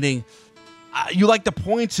fascinating. You like the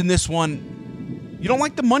points in this one. You don't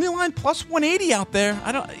like the money line plus 180 out there.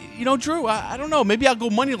 I don't, Drew, I don't know. Maybe I'll go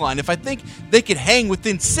money line. If I think they could hang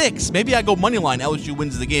within 6, maybe I go money line. LSU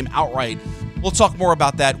wins the game outright. We'll talk more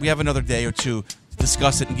about that. We have another day or two to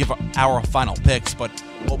discuss it and give our final picks. But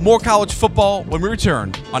more college football when we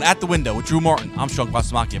return on At the Window with Drew Martin. I'm Sean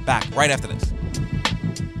Guasamakia, back right after this.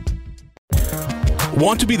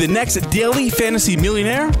 Want to be the next daily fantasy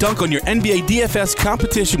millionaire? Dunk on your NBA DFS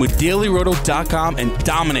competition with DailyRoto.com and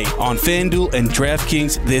dominate on FanDuel and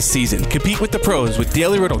DraftKings this season. Compete with the pros with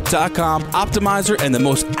DailyRoto.com, Optimizer, and the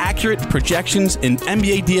most accurate projections in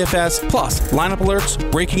NBA DFS, plus lineup alerts,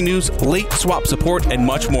 breaking news, late swap support, and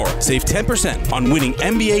much more. Save 10% on winning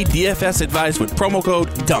NBA DFS advice with promo code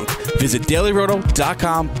DUNK. Visit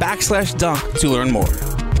DailyRoto.com/dunk to learn more.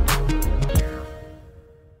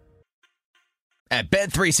 At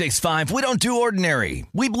Bet365, we don't do ordinary.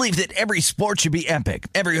 We believe that every sport should be epic.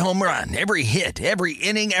 Every home run, every hit, every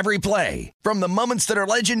inning, every play. From the moments that are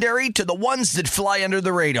legendary to the ones that fly under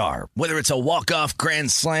the radar. Whether it's a walk-off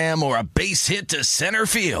grand slam or a base hit to center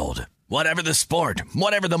field. Whatever the sport,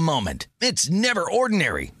 whatever the moment. It's never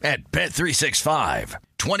ordinary at Bet365.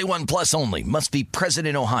 21 plus only. Must be present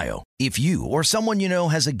in Ohio. If you or someone you know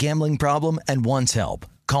has a gambling problem and wants help,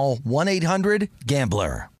 call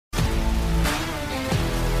 1-800-GAMBLER.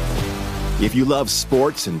 If you love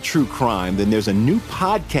sports and true crime, then there's a new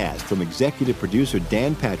podcast from executive producer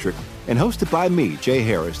Dan Patrick and hosted by me, Jay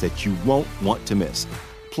Harris, that you won't want to miss.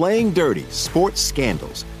 Playing Dirty: Sports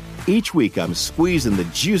Scandals. Each week, I'm squeezing the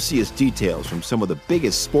juiciest details from some of the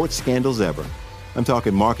biggest sports scandals ever. I'm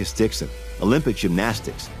talking Marcus Dixon, Olympic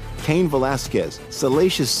gymnastics, Cain Velasquez,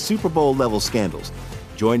 salacious Super Bowl-level scandals.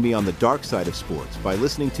 Join me on the dark side of sports by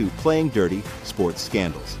listening to Playing Dirty: Sports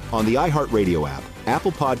Scandals on the iHeartRadio app,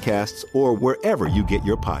 Apple Podcasts, or wherever you get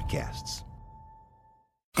your podcasts.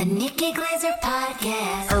 The Nikki Glaser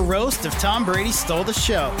Podcast. Her roast of Tom Brady stole the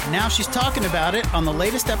show. Now she's talking about it on the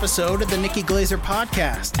latest episode of the Nikki Glaser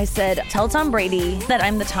Podcast. I said, tell Tom Brady that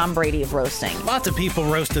I'm the Tom Brady of roasting. Lots of people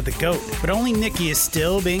roasted the GOAT, but only Nikki is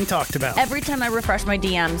still being talked about. Every time I refresh my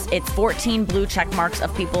DMs, it's 14 blue check marks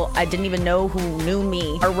of people I didn't even know who knew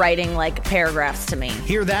me are writing like paragraphs to me.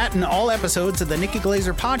 Hear that in all episodes of the Nikki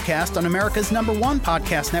Glaser Podcast on America's #1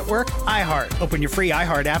 podcast network, iHeart. Open your free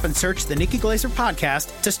iHeart app and search the Nikki Glaser Podcast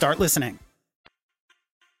to start listening.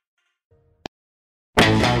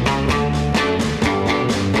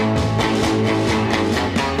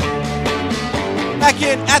 Back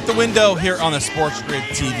in At the Window here on the Sports Grid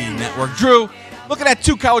TV network. Drew, looking at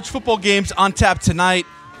 2 college football games on tap tonight.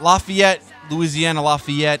 Lafayette, Louisiana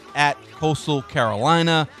Lafayette at Coastal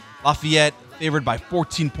Carolina. Lafayette favored by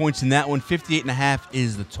 14 points in that one. 58.5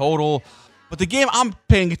 is the total. But the game I'm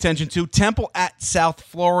paying attention to, Temple at South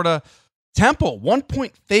Florida. Temple,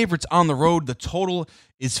 1-point favorites on the road. The total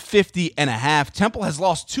is 50.5. Temple has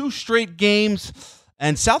lost 2 straight games,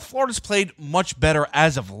 and South Florida's played much better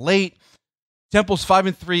as of late. Temple's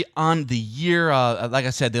 5-3 on the year. Like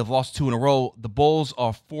I said, they've lost 2 in a row. The Bulls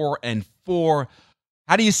are 4-4.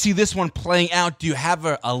 How do you see this one playing out? Do you have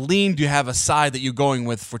a lean? Do you have a side that you're going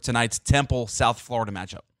with for tonight's Temple-South Florida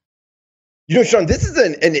matchup? Sean, this is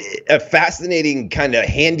a fascinating kind of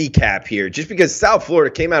handicap here, just because South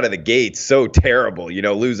Florida came out of the gates so terrible,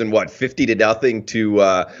 losing 50-0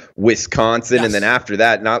 to Wisconsin. Yes. And then after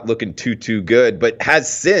that, not looking too good, but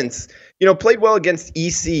has since, played well against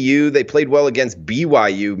ECU. They played well against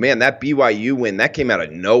BYU. Man, that BYU win, that came out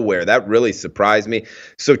of nowhere. That really surprised me.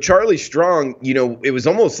 So Charlie Strong, it was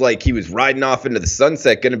almost like he was riding off into the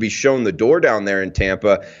sunset, going to be shown the door down there in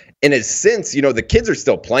Tampa. And as since, the kids are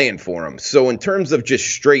still playing for him. So in terms of just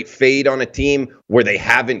straight fade on a team where they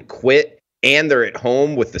haven't quit, and they're at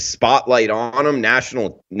home with the spotlight on them,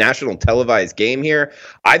 national televised game here,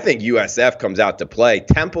 I think USF comes out to play.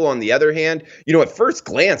 Temple, on the other hand, at first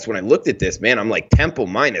glance, when I looked at this, man, I'm like, Temple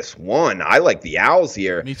 -1. I like the Owls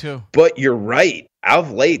here. Me too. But you're right.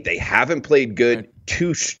 Of late, they haven't played good.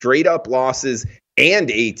 2 straight-up losses and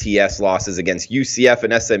ATS losses against UCF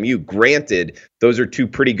and SMU. Granted, those are 2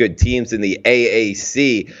 pretty good teams in the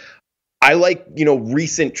AAC. I like,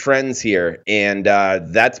 recent trends here, and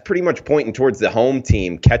that's pretty much pointing towards the home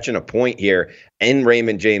team catching a point here in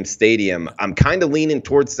Raymond James Stadium. I'm kind of leaning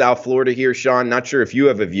towards South Florida here, Sean. Not sure if you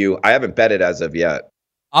have a view. I haven't bet it as of yet.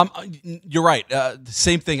 You're right. The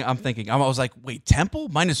same thing I'm thinking. I was like, wait, Temple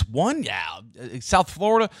 -1? Yeah, South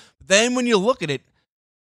Florida. Then when you look at it,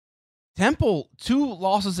 Temple, 2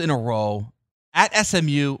 losses in a row at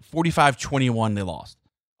SMU, 45-21 they lost.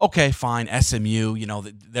 Okay, fine, SMU,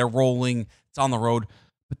 they're rolling. It's on the road.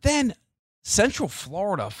 But then Central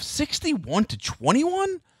Florida,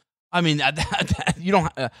 61-21? I mean, I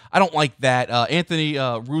don't like that. Anthony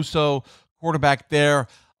Russo, quarterback there,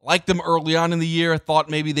 liked them early on in the year. Thought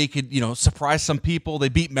maybe they could, surprise some people. They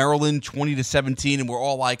beat Maryland 20-17, and we're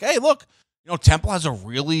all like, hey, look, Temple has a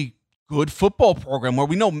really good football program where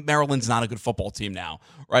we know Maryland's not a good football team now,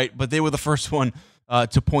 right? But they were the first one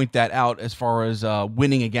to point that out as far as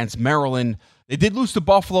winning against Maryland. They did lose to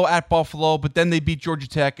Buffalo at Buffalo, but then they beat Georgia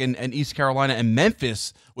Tech and East Carolina and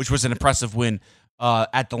Memphis, which was an impressive win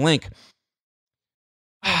at the Link.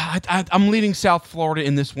 I'm leading South Florida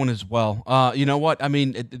in this one as well. You know what? I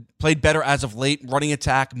mean, it played better as of late. Running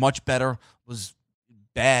attack, much better. Was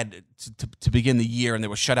bad to begin the year, and they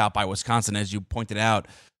were shut out by Wisconsin, as you pointed out.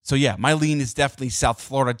 So, yeah, my lean is definitely South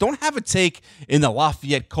Florida. Don't have a take in the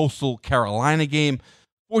Lafayette Coastal Carolina game.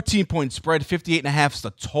 14-point spread, 58.5 is the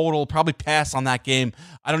total. Probably pass on that game.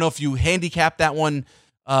 I don't know if you handicapped that one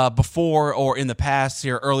before or in the past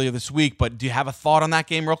here earlier this week, but do you have a thought on that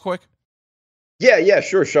game real quick? Yeah,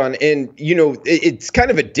 sure, Sean. And, it's kind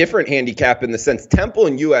of a different handicap in the sense Temple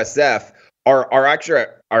and USF are actually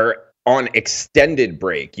on extended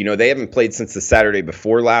break. They haven't played since the Saturday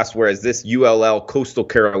before last, whereas this ULL Coastal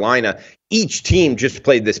Carolina, each team just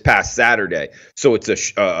played this past Saturday. So it's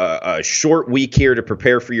a short week here to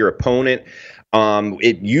prepare for your opponent.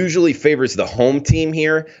 It usually favors the home team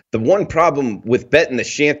here. The one problem with betting the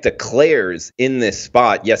Chanticleers in this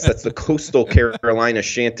spot, yes, that's the Coastal Carolina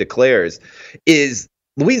Chanticleers, is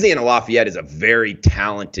Louisiana Lafayette is a very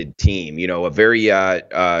talented team, a very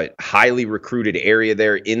highly recruited area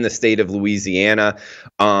there in the state of Louisiana.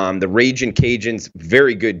 The Ragin' Cajuns,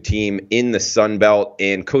 very good team in the Sun Belt.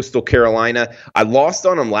 And Coastal Carolina, I lost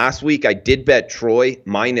on them last week. I did bet Troy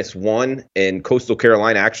 -1, and Coastal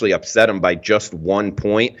Carolina actually upset them by just 1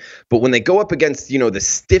 point. But when they go up against, the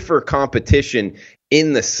stiffer competition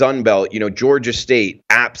in the Sun Belt, Georgia State,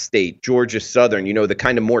 App State, Georgia Southern, the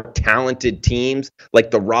kind of more talented teams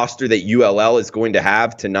like the roster that ULL is going to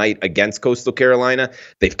have tonight against Coastal Carolina,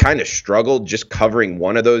 they've kind of struggled just covering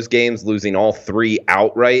one of those games, losing all 3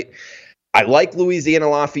 outright. I like Louisiana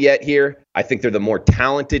Lafayette here. I think they're the more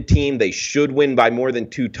talented team. They should win by more than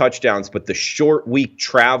 2 touchdowns, but the short week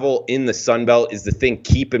travel in the Sun Belt is the thing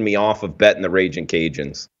keeping me off of betting the Ragin'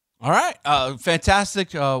 Cajuns. All right.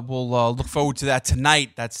 Fantastic. We'll look forward to that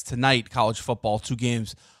tonight. That's tonight, college football, 2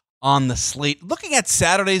 games on the slate. Looking at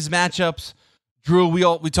Saturday's matchups, Drew,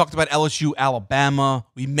 we talked about LSU, Alabama.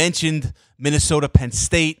 We mentioned Minnesota, Penn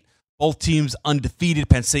State. Both teams undefeated.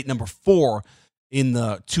 Penn State number 4 in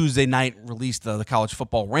the Tuesday night released the college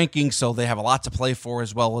football rankings, so they have a lot to play for,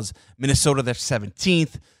 as well as Minnesota, they're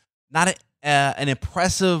 17th. Not an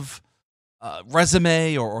impressive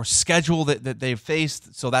resume or schedule that they've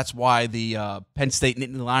faced. So that's why the Penn State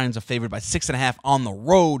Nittany Lions are favored by 6.5 on the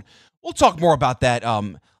road. We'll talk more about that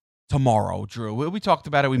tomorrow, Drew. We talked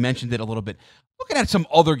about it. We mentioned it a little bit. Looking at some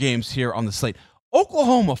other games here on the slate.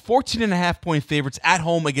 Oklahoma, 14.5-point favorites at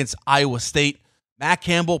home against Iowa State. Matt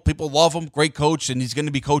Campbell, people love him. Great coach, and he's going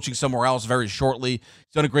to be coaching somewhere else very shortly.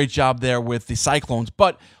 He's done a great job there with the Cyclones.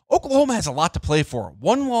 But Oklahoma has a lot to play for.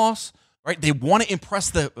 1 loss. Right, they want to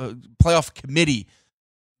impress the playoff committee,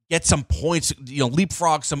 get some points,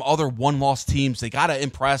 leapfrog some other 1-loss teams. They got to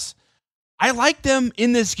impress. I like them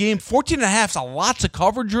in this game. 14.5 is a lot to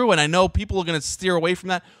cover, Drew, and I know people are going to steer away from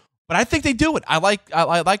that, but I think they do it. I like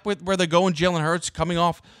where they're going. Jalen Hurts coming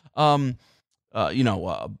off,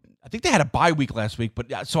 I think they had a bye week last week, but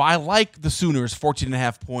yeah, so I like the Sooners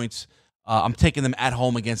 14.5 points. I'm taking them at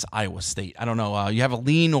home against Iowa State. I don't know. You have a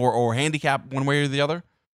lean or handicap one way or the other?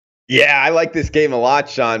 Yeah, I like this game a lot,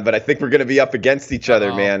 Sean, but I think we're going to be up against each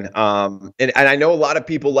other, man. And I know a lot of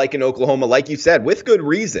people like in Oklahoma, like you said, with good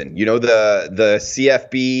reason. You know, the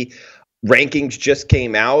CFB rankings just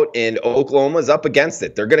came out, and Oklahoma's up against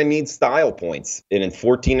it. They're going to need style points. And in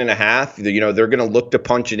 14.5, you know, they're going to look to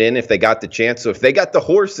punch it in if they got the chance. So if they got the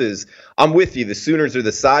horses, I'm with you. The Sooners are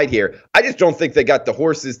the side here. I just don't think they got the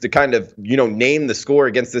horses to kind of, you know, name the score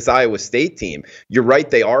against this Iowa State team. You're right.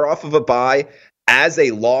 They are off of a bye. As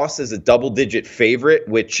a loss as a double-digit favorite,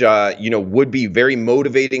 which, you know, would be very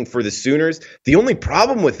motivating for the Sooners. The only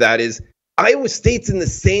problem with that is Iowa State's in the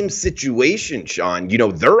same situation, Sean. You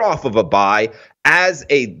know, they're off of a bye as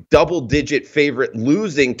a double-digit favorite,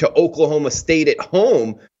 losing to Oklahoma State at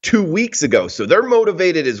home 2 weeks ago. So they're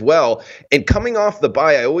motivated as well. And coming off the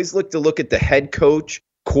bye, I always look at the head coach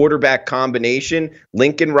quarterback combination.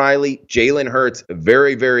 Lincoln Riley, Jalen Hurts,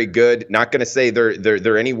 very, very good. Not going to say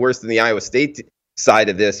they're any worse than the Iowa State side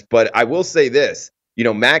of this, but I will say this. You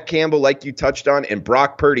know, Matt Campbell, like you touched on, and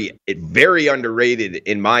Brock Purdy, very underrated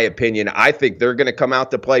in my opinion. I think they're going to come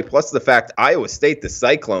out to play. Plus the fact Iowa State, the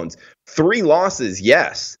Cyclones, 3 losses,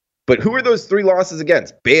 yes. But who are those 3 losses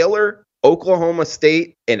against? Baylor, Oklahoma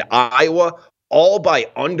State, and Iowa, all by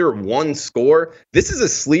under 1 score. This is a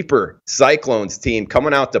sleeper Cyclones team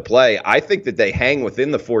coming out to play. I think that they hang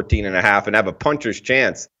within the 14.5 and have a puncher's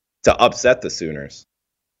chance to upset the Sooners.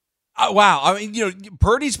 Wow. I mean, you know,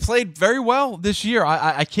 Purdy's played very well this year.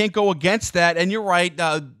 I can't go against that. And you're right.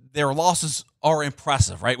 Their losses are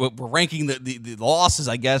impressive, right? We're ranking the losses,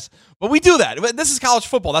 I guess. But we do that. This is college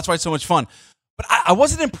football. That's why it's so much fun. But I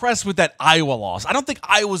wasn't impressed with that Iowa loss. I don't think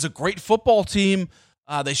Iowa's a great football team.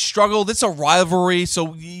 They struggled. It's a rivalry,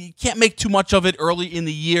 so you can't make too much of it early in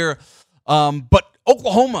the year. But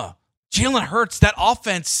Oklahoma, Jalen Hurts, that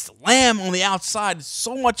offense, Lamb on the outside, it's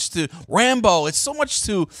so much to Rambo. It's so much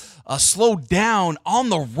to slow down on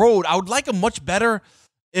the road. I would like them much better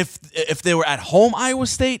if they were at home, Iowa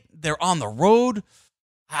State. They're on the road.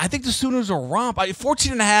 I think the Sooners are romp.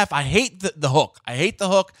 14.5, I hate the hook. I hate the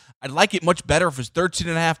hook. I'd like it much better if it's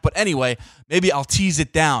 13.5. But anyway, maybe I'll tease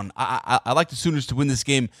it down. I like the Sooners to win this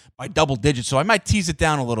game by double digits, so I might tease it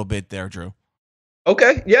down a little bit there, Drew.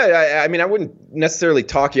 Okay. Yeah. I mean, I wouldn't necessarily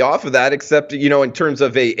talk you off of that, except, you know, in terms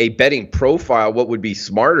of a betting profile, what would be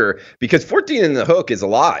smarter? Because 14 in the hook is a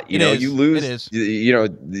lot. You lose, you know,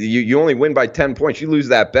 you only win by 10 points. You lose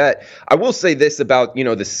that bet. I will say this about, you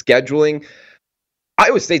know, the scheduling.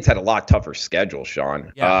 Iowa State's had a lot tougher schedule,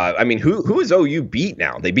 Sean. Yeah. I mean, who has OU beat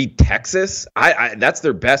now? They beat Texas. That's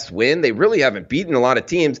their best win. They really haven't beaten a lot of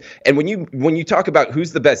teams. And when you talk about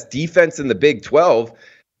who's the best defense in the Big 12,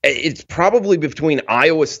 it's probably between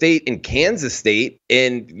Iowa State and Kansas State,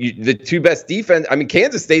 and the 2 best defense. I mean,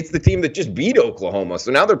 Kansas State's the team that just beat Oklahoma.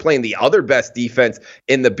 So now they're playing the other best defense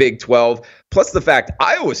in the Big 12. Plus the fact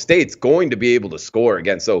Iowa State's going to be able to score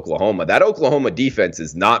against Oklahoma. That Oklahoma defense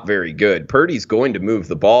is not very good. Purdy's going to move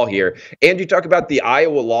the ball here. And you talk about the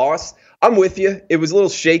Iowa loss. I'm with you. It was a little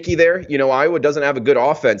shaky there. You know, Iowa doesn't have a good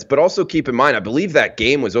offense, but also keep in mind, I believe that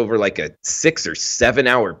game was over like a 6 or 7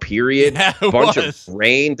 hour period. Yeah, bunch of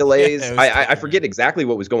rain delays. Yeah, I forget exactly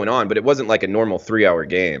what was going on, but it wasn't like a normal 3-hour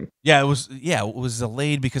game. Yeah, it was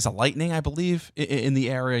delayed because of lightning, I believe, in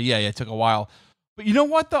the area. Yeah, it took a while. But you know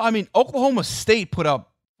what, though? I mean, Oklahoma State put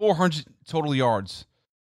up 400 total yards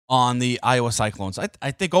on the Iowa Cyclones.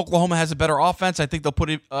 I think Oklahoma has a better offense. I think they'll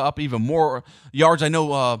put up even more yards. I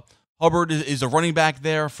know Hubbard is a running back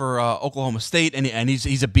there for Oklahoma State, and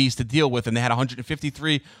he's a beast to deal with, and they had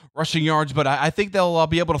 153 rushing yards. But I think they'll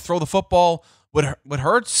be able to throw the football with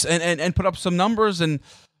Hurts and put up some numbers, and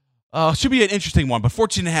should be an interesting one. But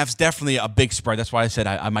 14.5 is definitely a big spread. That's why I said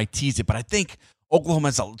I might tease it. But I think Oklahoma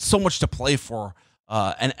has so much to play for,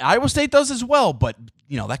 and Iowa State does as well. But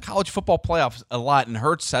you know, that college football playoffs a lot, and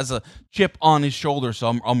Hurts has a chip on his shoulder,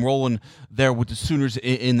 so I'm rolling there with the Sooners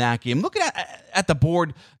in that game. Looking at the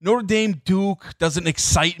board, Notre Dame, Duke doesn't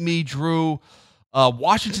excite me, Drew.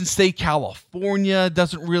 Washington State, California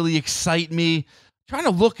doesn't really excite me. Trying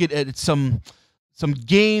to look at some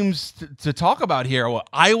games to talk about here. Well,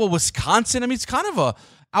 Iowa, Wisconsin. I mean, it's kind of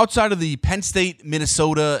outside of the Penn State,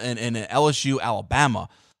 Minnesota, and LSU, Alabama.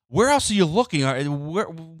 Where else are you looking?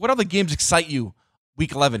 What other games excite you?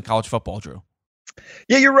 Week 11 college football, Drew.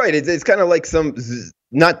 Yeah, you're right. It's kind of like some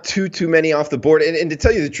not too many off the board. And to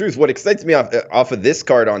tell you the truth, what excites me off of this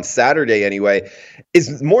card on Saturday anyway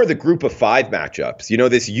is more the group of 5 matchups. You know,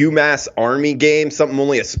 this UMass Army game, something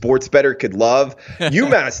only a sports bettor could love.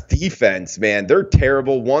 UMass defense, man, they're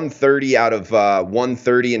terrible. 130 out of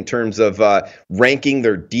 130 in terms of ranking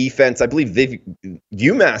their defense. I believe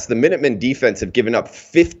UMass, the Minutemen defense, have given up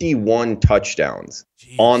 51 touchdowns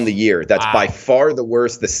on the year. That's by far the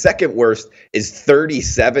worst. The second worst is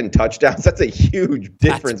 37 touchdowns. That's a huge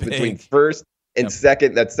difference between first and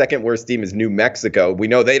second. That second worst team is New Mexico. We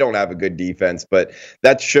know they don't have a good defense, but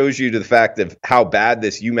that shows you to the fact of how bad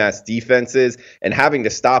this UMass defense is, and having to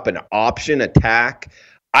stop an option attack.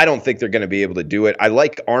 I don't think they're going to be able to do it. I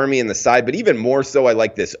like Army in the side, but even more so, I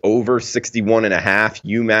like this over 61.5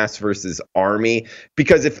 UMass versus Army,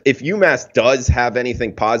 because if UMass does have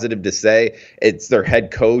anything positive to say, it's their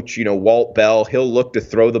head coach, Walt Bell. He'll look to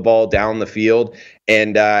throw the ball down the field,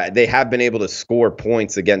 and they have been able to score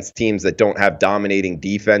points against teams that don't have dominating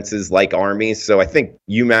defenses like Army. So I think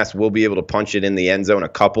UMass will be able to punch it in the end zone a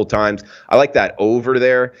couple times. I like that over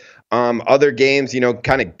there. Other games,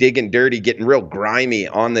 kind of digging dirty, getting real grimy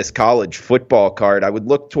on this college football card. I would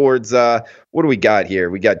look towards, what do we got here?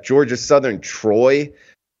 We got Georgia Southern Troy.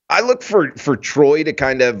 I look for Troy to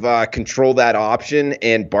kind of control that option,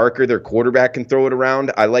 and Barker, their quarterback, can throw it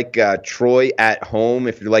around. I like Troy at home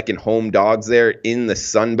if you're liking home dogs there in the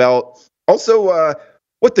Sun Belt. Also,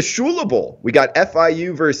 what the Shula Bowl? We got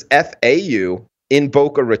FIU versus FAU in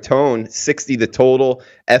Boca Raton, 60 the total,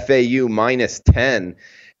 FAU minus 10.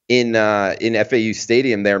 In FAU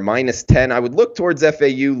Stadium there, minus 10. I would look towards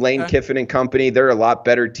FAU, Lane Kiffin and company. They're a lot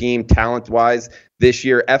better team talent-wise this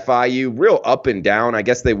year. FIU, real up and down. I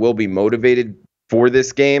guess they will be motivated for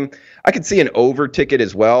this game. I could see an over ticket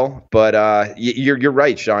as well, but you're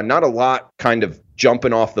right, Sean. Not a lot kind of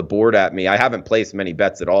jumping off the board at me. I haven't placed many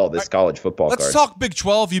bets at all this college football card. Let's talk Big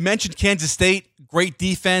 12. You mentioned Kansas State. Great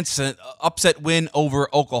defense, an upset win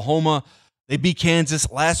over Oklahoma. They beat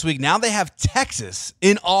Kansas last week. Now they have Texas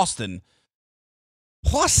in Austin.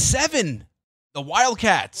 +7. The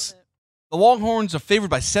Wildcats. The Longhorns are favored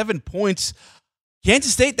by 7 points.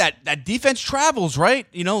 Kansas State, that defense travels,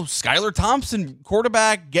 right? Skylar Thompson,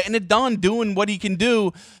 quarterback, getting it done, doing what he can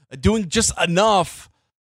do, doing just enough.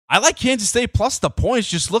 I like Kansas State plus the points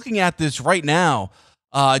just looking at this right now.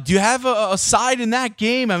 Do you have a side in that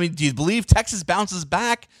game? I mean, do you believe Texas bounces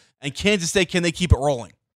back? And Kansas State, can they keep it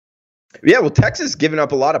rolling? Yeah, well, Texas giving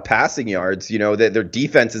up a lot of passing yards. Their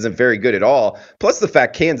defense isn't very good at all. Plus the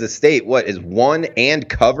fact Kansas State, is won and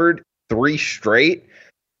covered 3 straight.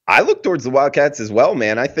 I look towards the Wildcats as well,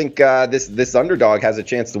 man. I think this underdog has a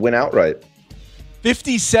chance to win outright.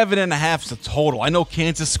 57.5 is the total. I know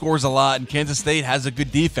Kansas scores a lot, and Kansas State has a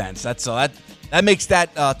good defense. That makes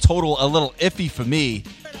that total a little iffy for me.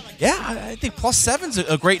 Yeah, I think +7's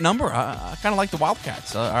a great number. I kind of like the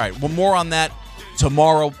Wildcats. All right, one more on that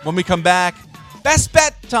tomorrow when we come back. Best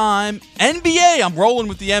bet time, NBA. I'm rolling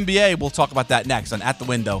with the NBA. We'll talk about that next on At the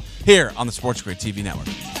Window here on the Sports Grid TV network.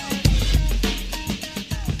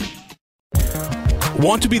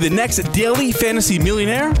 Want to be the next daily fantasy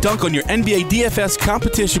millionaire? Dunk on your NBA DFS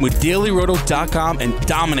competition with DailyRoto.com and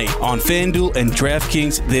dominate on FanDuel and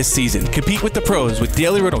DraftKings this season. Compete with the pros with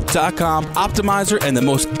DailyRoto.com, Optimizer, and the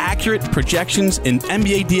most accurate projections in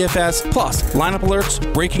NBA DFS, plus lineup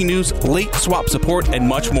alerts, breaking news, late swap support, and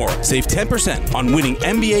much more. Save 10% on winning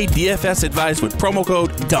NBA DFS advice with promo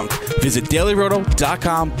code DUNK. Visit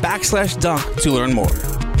DailyRoto.com/dunk to learn more.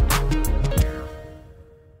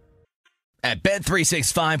 At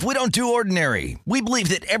Bet365, we don't do ordinary. We believe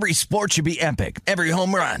that every sport should be epic. Every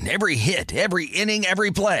home run, every hit, every inning, every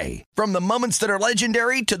play. From the moments that are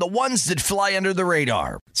legendary to the ones that fly under the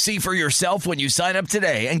radar. See for yourself when you sign up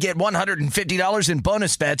today and get $150 in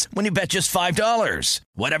bonus bets when you bet just $5.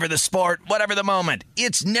 Whatever the sport, whatever the moment,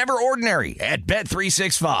 it's never ordinary at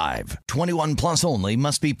Bet365. 21 plus only.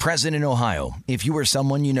 Must be present in Ohio. If you or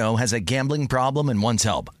someone you know has a gambling problem and wants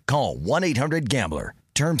help, call 1-800-GAMBLER.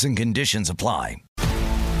 Terms and conditions apply.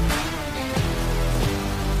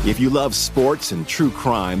 If you love sports and true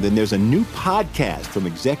crime, then there's a new podcast from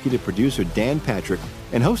executive producer Dan Patrick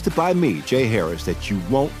and hosted by me, Jay Harris, that you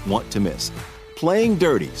won't want to miss. Playing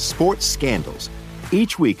Dirty: Sports Scandals.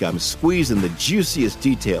 Each week, I'm squeezing the juiciest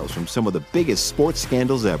details from some of the biggest sports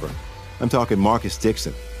scandals ever. I'm talking Marcus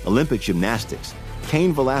Dixon, Olympic gymnastics,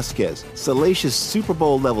 Cain Velasquez, salacious Super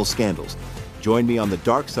Bowl-level scandals. Join me on the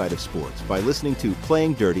dark side of sports by listening to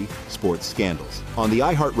Playing Dirty: Sports Scandals on the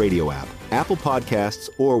iHeartRadio app, Apple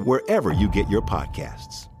Podcasts, or wherever you get your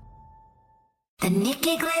podcasts. The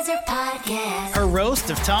Nikki Glaser Podcast. Her roast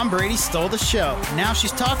of Tom Brady stole the show. Now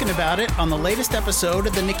she's talking about it on the latest episode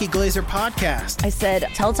of the Nikki Glaser Podcast. I said,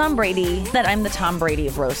 tell Tom Brady that I'm the Tom Brady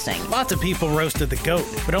of roasting. Lots of people roasted the GOAT,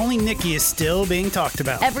 but only Nikki is still being talked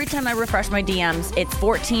about. Every time I refresh my DMs, it's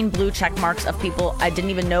 14 blue check marks of people I didn't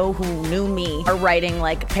even know who knew me are writing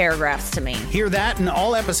like paragraphs to me. Hear that in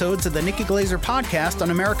all episodes of the Nikki Glaser Podcast on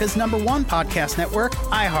America's #1 podcast network,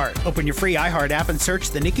 iHeart. Open your free iHeart app and search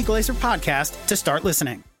the Nikki Glaser Podcast to start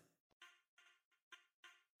listening.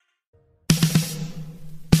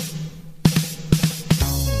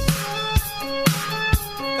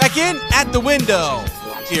 Back in at the window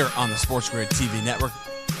here on the Sports Grid TV network.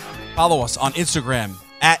 Follow us on Instagram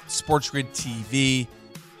at Sports Grid TV.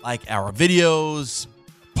 Like our videos,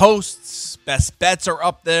 posts, best bets are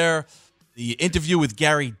up there. The interview with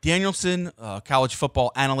Gary Danielson, college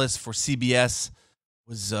football analyst for CBS,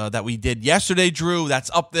 was that we did yesterday, Drew. That's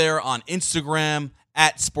up there on Instagram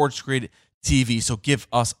at Sports Grid TV. So give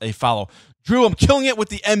us a follow. Drew, I'm killing it with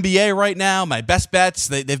the NBA right now. My best bets,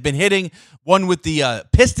 they've been hitting. One with the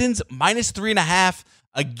Pistons, -3.5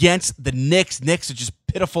 against the Knicks. Knicks are just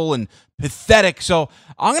pitiful and pathetic. So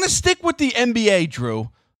I'm going to stick with the NBA, Drew,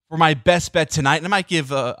 for my best bet tonight. And I might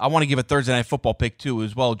give, I want to give a Thursday Night Football pick too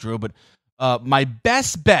as well, Drew. But my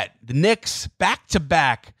best bet, the Knicks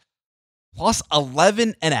back-to-back,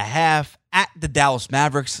 +11.5 at the Dallas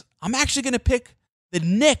Mavericks. I'm actually going to pick the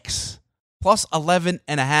Knicks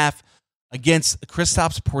 +11.5 against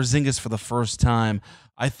Kristaps Porzingis for the first time.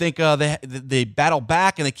 I think they battle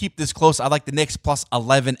back and they keep this close. I like the Knicks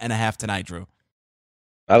 +11.5 tonight, Drew.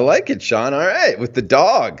 I like it, Sean. All right, with the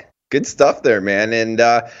dog. Good stuff there, man. And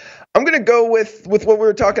I'm going to go with what we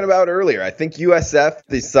were talking about earlier. I think USF,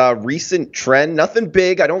 this recent trend, nothing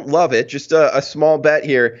big. I don't love it. Just a small bet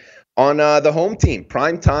here on the home team.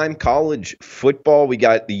 Primetime college football. We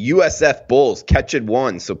got the USF Bulls catching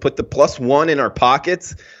one. So put the +1 in our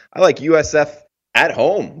pockets. I like USF at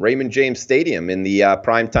home, Raymond James Stadium, in the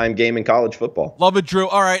primetime game in college football. Love it, Drew.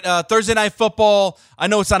 All right, Thursday Night Football. I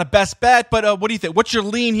know it's not a best bet, but what do you think? What's your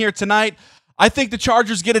lean here tonight? I think the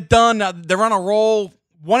Chargers get it done. They're on a roll.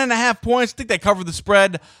 1.5 points. I think they cover the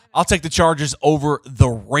spread. I'll take the Chargers over the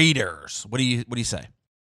Raiders. What do you say?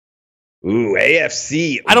 Ooh,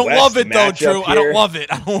 AFC. I don't love it though, Drew. Here. I don't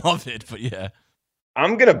love it, but yeah.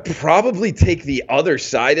 I'm going to probably take the other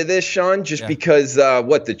side of this, Sean, just because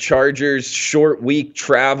the Chargers, short week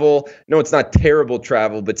travel. No, it's not terrible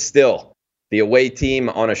travel, but still, the away team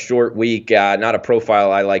on a short week, not a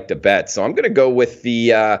profile I like to bet. So I'm going to go with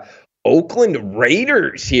the Oakland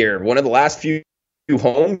Raiders here, one of the last few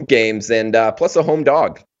home games, and plus a home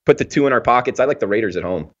dog. Put the 2 in our pockets. I like the Raiders at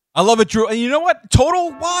home. I love it, Drew. And you know what?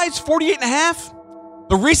 Total-wise, 48.5.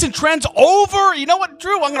 The recent trend's over. You know what,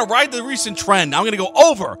 Drew? I'm going to ride the recent trend. I'm going to go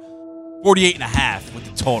over 48.5 with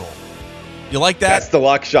the total. You like that? That's the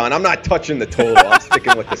luck, Sean. I'm not touching the total. I'm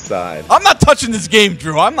sticking with the side. I'm not touching this game,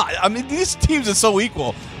 Drew. I'm not. I mean, these teams are so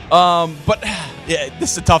equal. But yeah,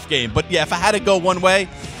 this is a tough game. But yeah, if I had to go one way,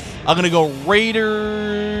 I'm going to go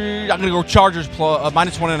Raiders. I'm going to go Chargers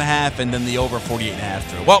 -1.5 and then the over 48.5,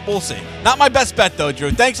 Drew. Well, we'll see. Not my best bet, though,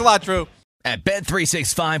 Drew. Thanks a lot, Drew. At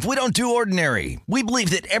Bet365, we don't do ordinary. We believe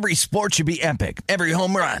that every sport should be epic. Every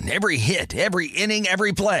home run, every hit, every inning,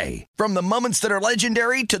 every play. From the moments that are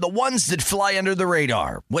legendary to the ones that fly under the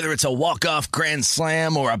radar. Whether it's a walk-off grand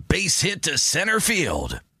slam or a base hit to center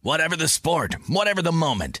field. Whatever the sport, whatever the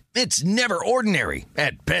moment. It's never ordinary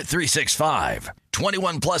at Bet365.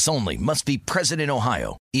 21 plus only. Must be present in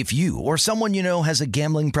Ohio. If you or someone you know has a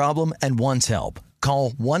gambling problem and wants help, call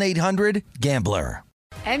 1-800-GAMBLER.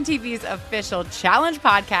 MTV's official Challenge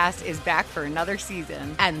podcast is back for another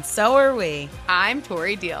season. And so are we. I'm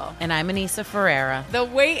Tori Deal. And I'm Anissa Ferreira. The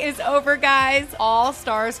wait is over, guys. All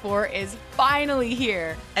Stars 4 is finally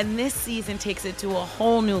here. And this season takes it to a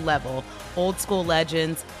whole new level. Old school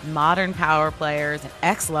legends, modern power players, and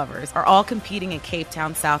ex-lovers are all competing in Cape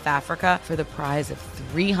Town, South Africa for the prize of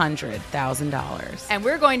 $300,000. And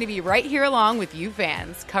we're going to be right here along with you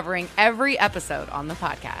fans, covering every episode on the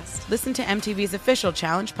podcast. Listen to MTV's official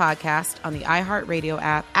Challenge podcast on the iHeartRadio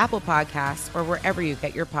app, Apple Podcasts, or wherever you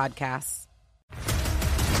get your podcasts.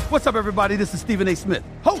 What's up, everybody? This is Stephen A. Smith,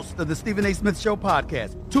 host of the Stephen A. Smith Show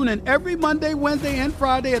podcast. Tune in every Monday, Wednesday, and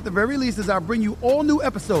Friday at the very least as I bring you all new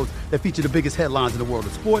episodes that feature the biggest headlines in the world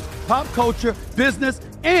of sports, pop culture, business,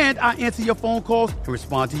 and I answer your phone calls and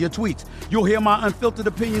respond to your tweets. You'll hear my unfiltered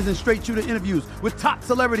opinions and straight-shooter interviews with top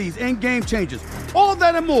celebrities and game changers. All of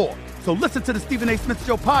that and more. So listen to the Stephen A. Smith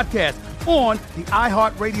Show podcast on the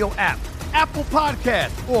iHeartRadio app, Apple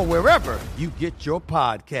Podcasts, or wherever you get your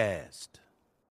podcasts.